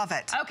on. I love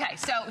it. Okay,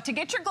 so to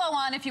get your glow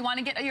on, if you want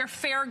to get your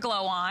fair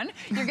glow on,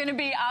 you're going to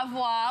be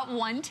Avoir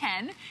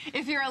 110.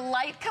 If you're a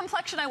light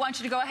complexion, I want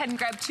you to go ahead and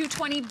grab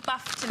 220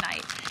 Buff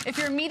tonight. If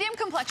you're a medium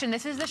complexion,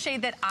 this is the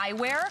shade that I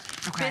wear,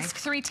 Bisque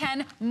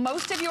 310.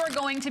 Most of you are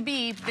going to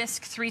be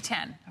Bisque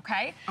 310,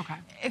 okay? Okay.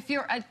 If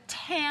you're a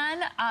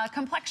tan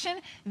complexion,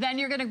 then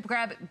you're going to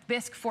grab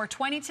Bisque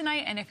 420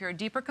 tonight, and if you're a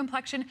deeper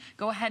complexion,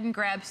 go ahead and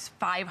grab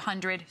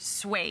 500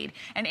 Suede.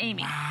 And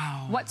Amy,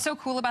 what's so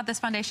cool about this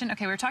foundation?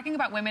 Okay, we were talking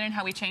about women and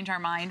how we change our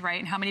mind, right?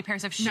 And how many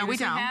pairs of shoes we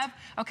have.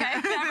 Okay,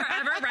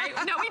 never, right?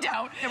 No, we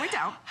don't. No, we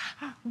don't.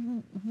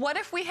 What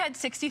if we had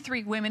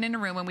 63 women in a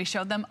room and we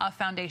showed them a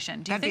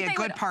foundation? Do you think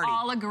they would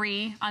all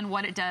agree on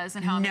what it does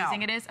and how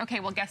amazing it is?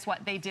 Okay, well, guess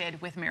what they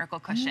did with Miracle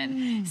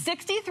Cushion?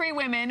 63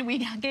 women,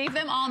 we gave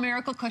them all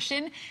Miracle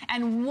Cushion,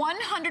 and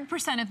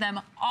 100% of them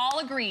all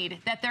agreed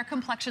that their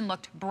complexion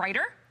looked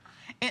brighter,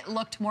 it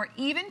looked more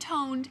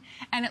even-toned,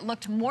 and it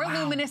looked more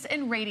luminous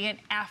and radiant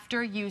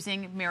after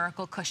using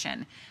Miracle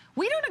Cushion.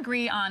 We don't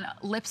agree on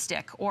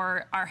lipstick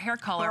or our hair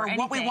color or anything.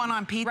 What we want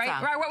on pizza.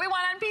 Right, what we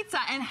want on pizza.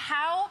 And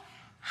how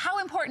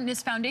important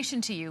is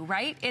foundation to you,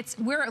 right?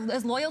 We're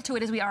as loyal to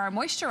it as we are a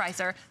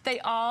moisturizer. They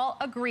all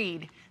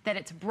agreed that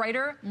it's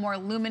brighter, more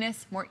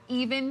luminous, more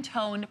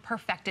even-toned,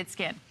 perfected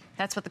skin.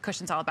 That's what the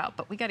cushion's all about.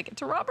 But we got to get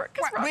to Robert.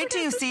 Wait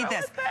till you see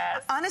this.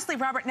 Honestly,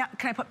 Robert, now,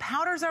 can I put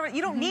powders over it?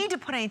 You don't need to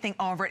put anything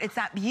over it. It's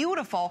that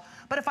beautiful.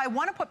 But if I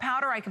want to put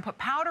powder, I can put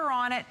powder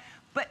on it.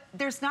 But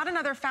there's not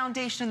another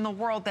foundation in the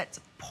world that's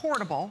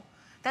portable,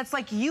 that's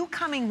like you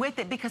coming with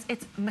it, because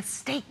it's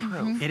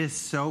mistake-proof. It is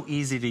so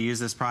easy to use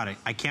this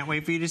product. I can't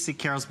wait for you to see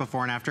Carol's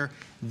before and after.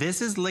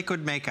 This is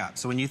liquid makeup.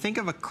 So when you think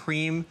of a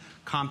cream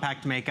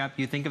compact makeup,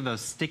 you think of those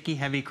sticky,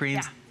 heavy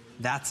creams.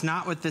 That's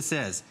not what this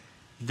is.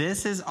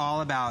 This is all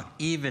about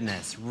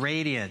evenness,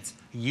 radiance,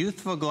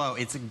 youthful glow.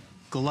 It's a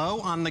glow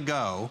on the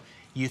go.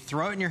 You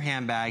throw it in your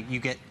handbag, you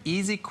get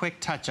easy, quick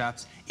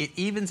touch-ups. It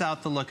evens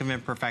out the look of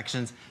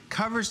imperfections,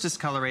 covers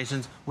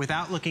discolorations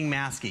without looking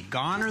masky.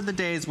 Gone are the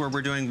days where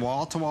we're doing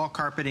wall-to-wall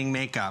carpeting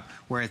makeup,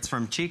 where it's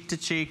from cheek to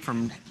cheek,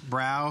 from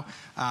brow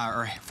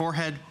or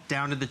forehead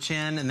down to the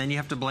chin, and then you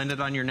have to blend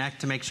it on your neck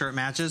to make sure it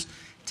matches.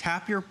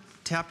 Tap your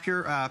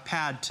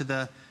pad to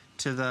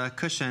the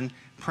cushion,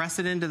 press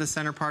it into the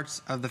center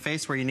parts of the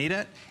face where you need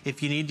it.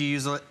 If you need to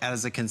use it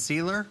as a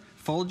concealer,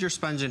 fold your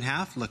sponge in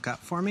half, look up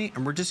for me,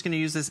 and we're just gonna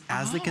use this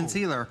as the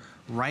concealer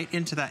right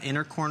into that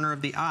inner corner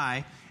of the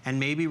eye and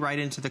maybe right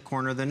into the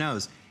corner of the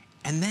nose.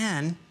 And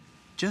then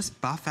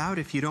just buff out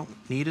if you don't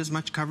need as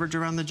much coverage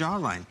around the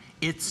jawline.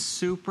 It's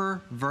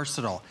super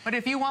versatile. But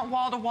if you want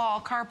wall-to-wall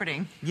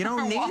carpeting, you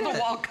don't need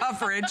wall-to-wall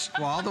coverage.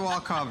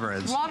 Wall-to-wall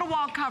coverage.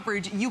 Wall-to-wall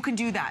coverage, you can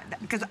do that.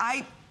 Because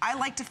I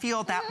like to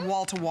feel that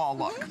wall-to-wall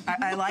look.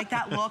 I like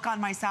that look on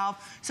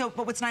myself. So,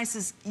 but what's nice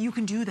is you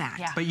can do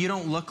that. But you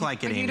don't look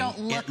like it, Amy. You don't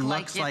look it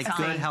looks like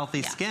good,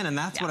 healthy skin, and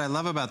that's what I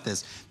love about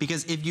this.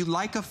 Because if you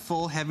like a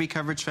full, heavy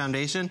coverage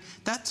foundation,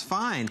 that's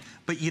fine.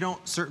 But you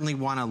don't certainly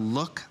want to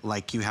look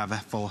like you have a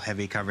full,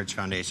 heavy coverage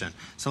foundation.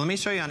 So let me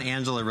show you on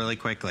Angela really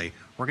quickly.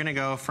 We're going to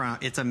go from,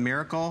 it's a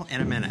miracle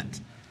in a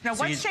minute. Now,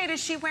 what shade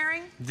is she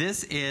wearing?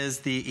 This is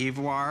the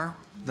Ivoire,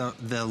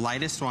 the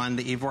lightest one,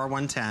 the Ivoire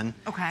 110.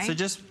 Okay. So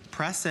just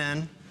press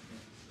in,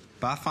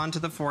 buff onto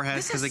the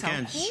forehead, because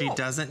again, she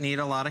doesn't need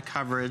a lot of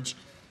coverage.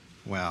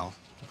 Well,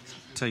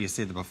 until you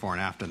see the before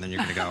and after, and then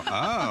you're gonna go,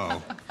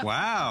 oh,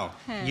 wow,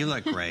 you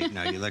look great.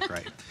 No, you look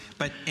great.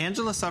 But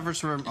Angela suffers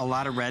from a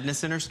lot of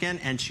redness in her skin,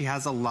 and she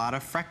has a lot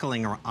of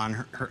freckling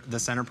on the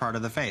center part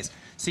of the face.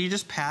 So you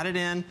just pat it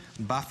in,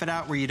 buff it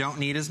out where you don't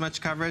need as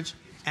much coverage,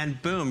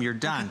 and boom, you're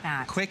done.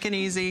 Quick and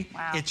easy.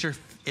 Wow.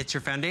 It's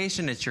your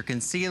foundation, it's your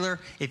concealer.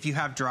 If you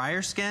have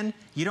drier skin,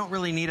 you don't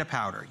really need a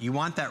powder. You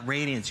want that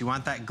radiance, you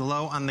want that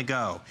glow on the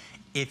go.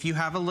 If you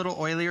have a little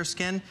oilier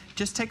skin,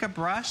 just take a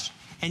brush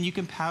and you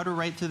can powder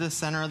right through the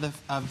center of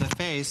the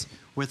face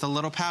with a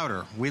little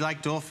powder. We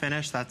like dual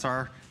finish, that's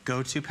our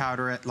go-to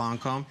powder at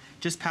Lancome.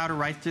 Just powder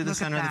right through the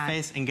center of the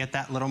face and get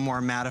that little more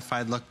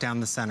mattified look down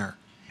the center.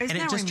 Isn't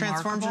and it just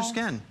transforms your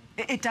skin.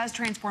 It does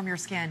transform your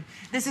skin.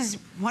 This is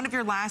one of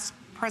your last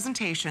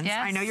presentations. Yes.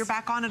 I know you're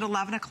back on at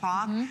 11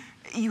 o'clock.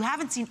 You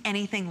haven't seen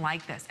anything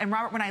like this. And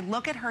Robert, when I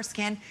look at her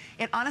skin,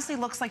 it honestly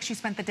looks like she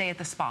spent the day at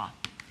the spa.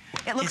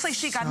 It looks like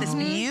she got this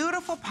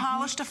beautiful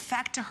polished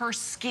effect to her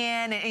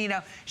skin. And, you know,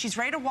 she's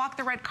ready to walk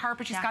the red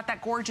carpet. She's got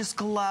that gorgeous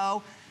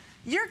glow.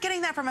 You're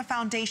getting that from a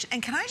foundation.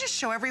 And can I just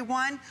show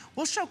everyone?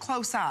 We'll show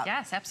close up.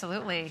 Yes,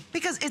 absolutely.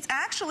 Because it's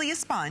actually a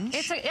sponge.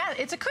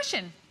 It's a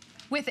cushion.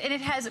 And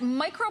it has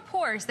micro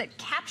pores that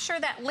capture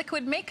that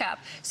liquid makeup.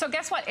 So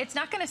guess what? It's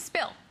not going to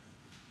spill.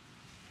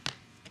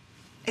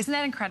 Isn't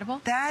that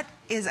incredible? That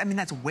is, I mean,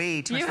 that's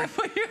way too much.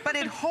 But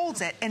it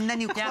holds it, and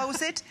then you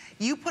close it,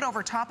 you put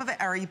over top of it,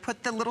 or you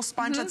put the little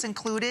sponge that's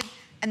included,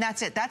 and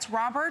that's it. That's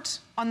Robert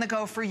on the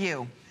go for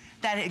you.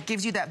 That it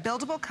gives you that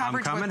buildable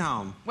coverage. I'm coming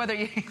home. Whether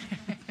you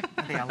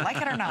like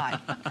it or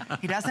not.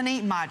 He doesn't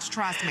eat much,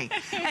 trust me.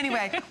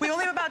 Anyway, we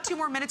only have about 2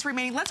 more minutes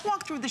remaining. Let's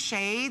walk through the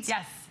shades.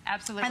 Yes,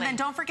 absolutely. And then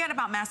don't forget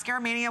about Mascara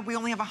Mania. We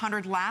only have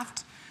 100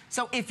 left.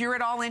 So if you're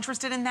at all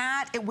interested in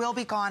that, it will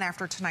be gone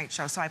after tonight's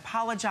show. So I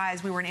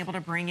apologize we weren't able to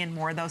bring in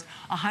more of those.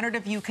 100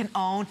 of you can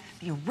own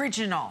the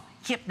original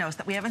Hypnos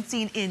that we haven't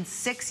seen in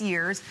 6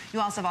 years. You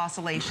also have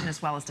Oscillation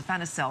as well as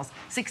Defenicils.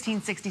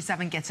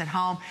 1667 gets it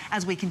home.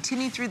 As we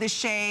continue through the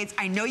shades,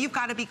 I know you've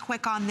got to be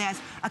quick on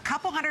this. A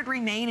couple hundred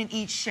remain in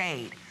each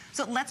shade.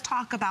 So let's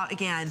talk about,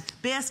 again,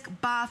 Bisque,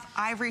 Buff,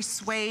 Ivory,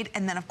 Suede,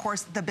 and then, of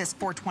course, the Bisque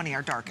 420,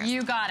 our darkest.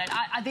 You got it.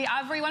 The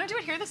Ivory, you want to do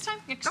it here this time?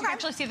 You can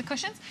actually see the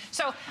cushions.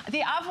 So the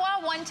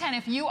Avois 110,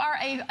 if you are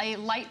a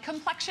light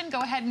complexion,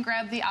 go ahead and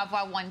grab the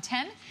Avois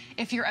 110.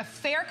 If you're a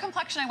fair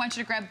complexion, I want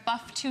you to grab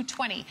Buff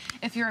 220.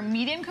 If you're a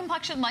medium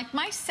complexion like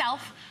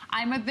myself,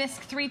 I'm a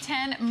Bisque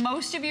 310.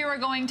 Most of you are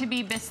going to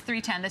be Bisque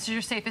 310. This is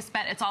your safest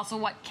bet. It's also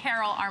what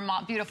Carol, our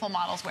beautiful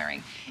model's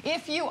wearing.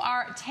 If you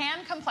are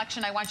tan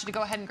complexion, I want you to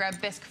go ahead and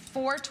grab Bisque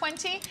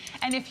 420.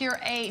 And if you're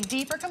a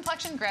deeper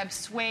complexion, grab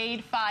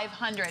Suede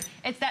 500.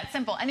 It's that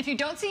simple. And if you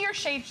don't see your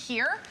shade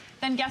here,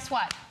 then guess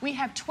what? We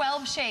have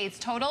 12 shades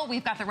total.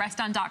 We've got the rest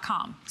on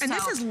 .com. And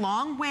this is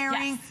long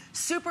wearing,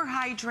 super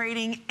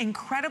hydrating,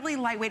 incredibly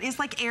lightweight. It's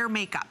like air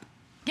makeup.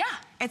 Yeah.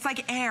 It's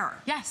like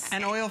air. Yes.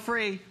 And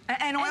oil-free.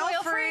 And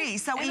oil-free.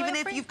 So even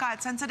if you've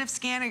got sensitive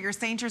skin or you're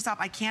saying to yourself,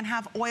 I can't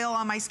have oil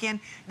on my skin,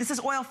 this is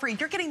oil-free.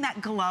 You're getting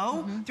that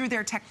glow through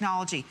their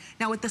technology.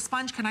 Now with the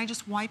sponge, can I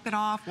just wipe it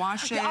off,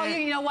 wash it? Oh,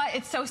 you know what?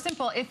 It's so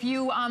simple. If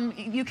you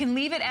you can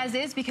leave it as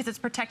is because it's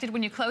protected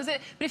when you close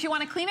it. But if you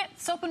want to clean it,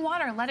 soap and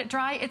water, let it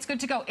dry. It's good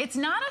to go. It's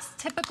not a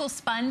typical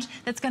sponge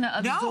that's going to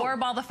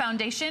absorb all the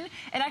foundation.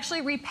 It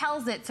actually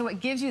repels it, so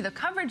it gives you the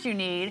coverage you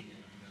need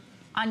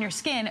on your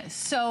skin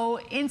so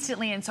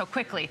instantly and so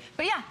quickly.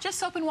 But yeah, just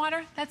soap and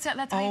water. That's how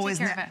you take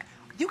care of it.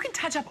 You can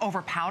touch up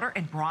over powder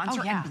and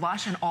bronzer and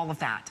blush and all of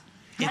that.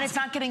 And it's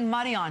not getting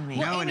muddy on me.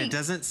 No, and it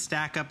doesn't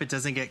stack up. It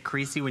doesn't get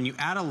creasy. When you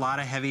add a lot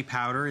of heavy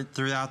powder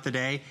throughout the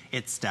day,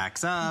 it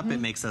stacks up. It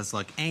makes us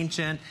look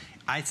ancient.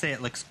 I'd say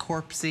it looks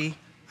corpsey.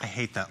 I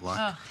hate that look.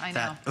 Oh, I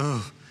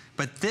know.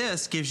 But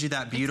this gives you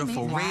that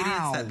beautiful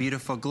radiance, that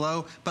beautiful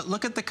glow. But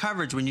look at the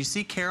coverage. When you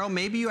see Carol,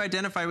 maybe you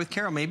identify with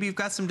Carol. Maybe you've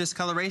got some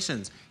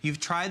discolorations. You've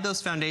tried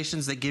those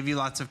foundations that give you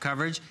lots of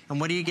coverage, and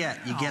what do you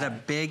get? You get a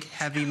big,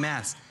 heavy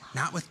mess.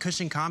 Not with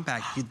Cushion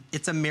Compact.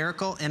 It's a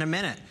miracle in a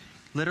minute.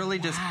 Literally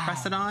just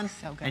press it on,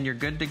 and you're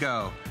good to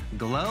go.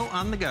 Glow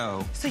on the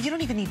go. So you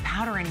don't even need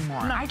powder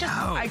anymore. No.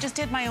 I just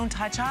did my own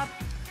touch-up.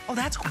 Oh,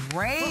 that's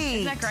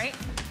great. Isn't that great?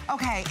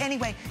 Okay,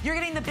 anyway, you're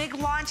getting the big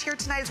launch here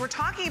tonight as we're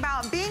talking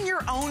about being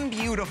your own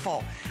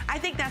beautiful. I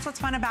think that's what's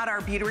fun about our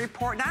beauty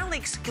report. Not only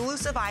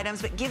exclusive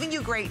items, but giving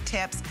you great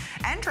tips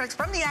and tricks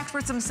from the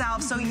experts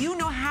themselves so you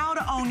know how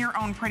to own your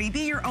own pretty,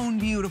 be your own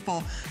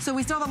beautiful. So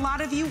we still have a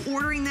lot of you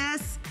ordering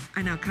this.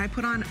 I know, can I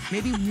put on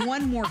maybe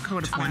one more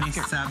coat of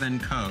 27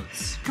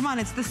 coats. Come on,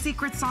 it's the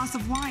secret sauce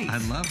of life. I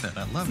love it,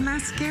 I love it.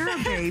 Mascara,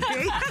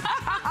 baby.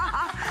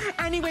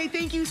 Anyway,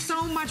 thank you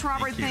so much,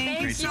 Robert.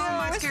 Thank you so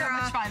much, Kara.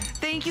 So much fun.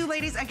 Thank you,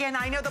 ladies. Again,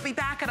 I know they'll be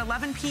back at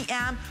 11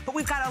 p.m., but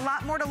we've got a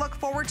lot more to look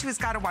forward to. It's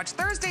Gotta Watch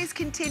Thursdays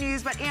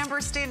continues, but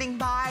Amber's standing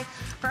by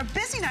for a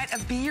busy night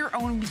of Be Your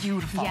Own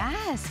Beautiful.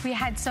 Yes, we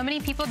had so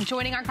many people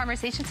joining our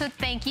conversation, so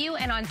thank you.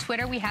 And on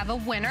Twitter, we have a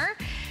winner.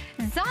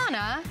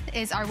 Zana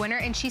is our winner,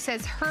 and she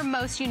says her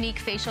most unique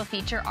facial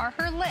feature are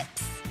her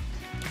lips.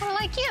 Well,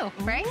 like you,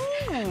 right?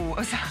 Ooh.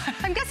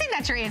 I'm guessing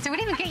that's your answer. We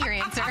didn't even get your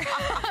answer.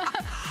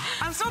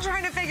 I'm still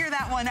trying to figure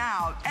that one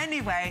out.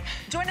 Anyway,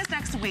 join us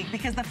next week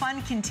because the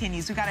fun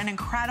continues. We've got an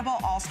incredible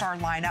all-star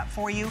lineup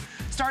for you.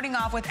 Starting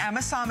off with Emma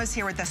Somas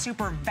here with the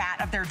super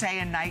vat of their day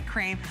and night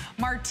cream.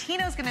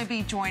 Martina's going to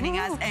be joining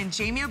us, and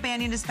Jamie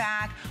O'Banion is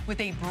back with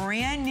a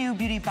brand new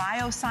beauty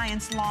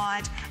bioscience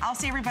launch. I'll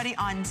see everybody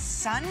on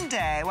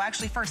Sunday. Well,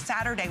 actually, first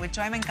Saturday with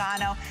Joy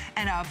Mangano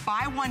and a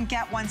buy one,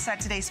 get one set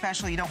today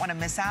special you don't want to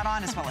miss out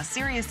on, as well as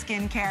serious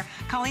skincare.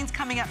 Colleen's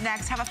coming up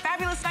next. Have a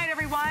fabulous night,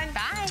 everyone.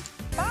 Bye.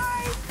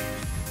 Bye.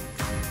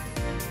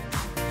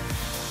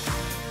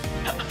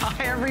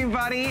 Hi,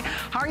 everybody.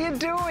 How are you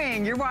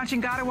doing? You're watching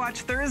Gotta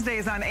Watch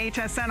Thursdays on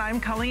HSN. I'm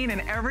Colleen,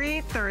 and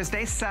every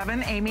Thursday,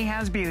 7, Amy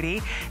Has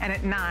Beauty, and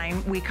at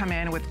 9, we come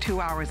in with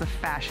 2 hours of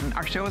fashion.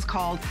 Our show is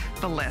called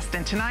The List,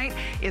 and tonight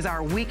is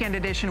our weekend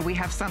edition. We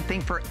have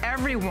something for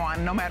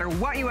everyone, no matter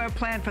what you have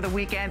planned for the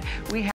weekend. We have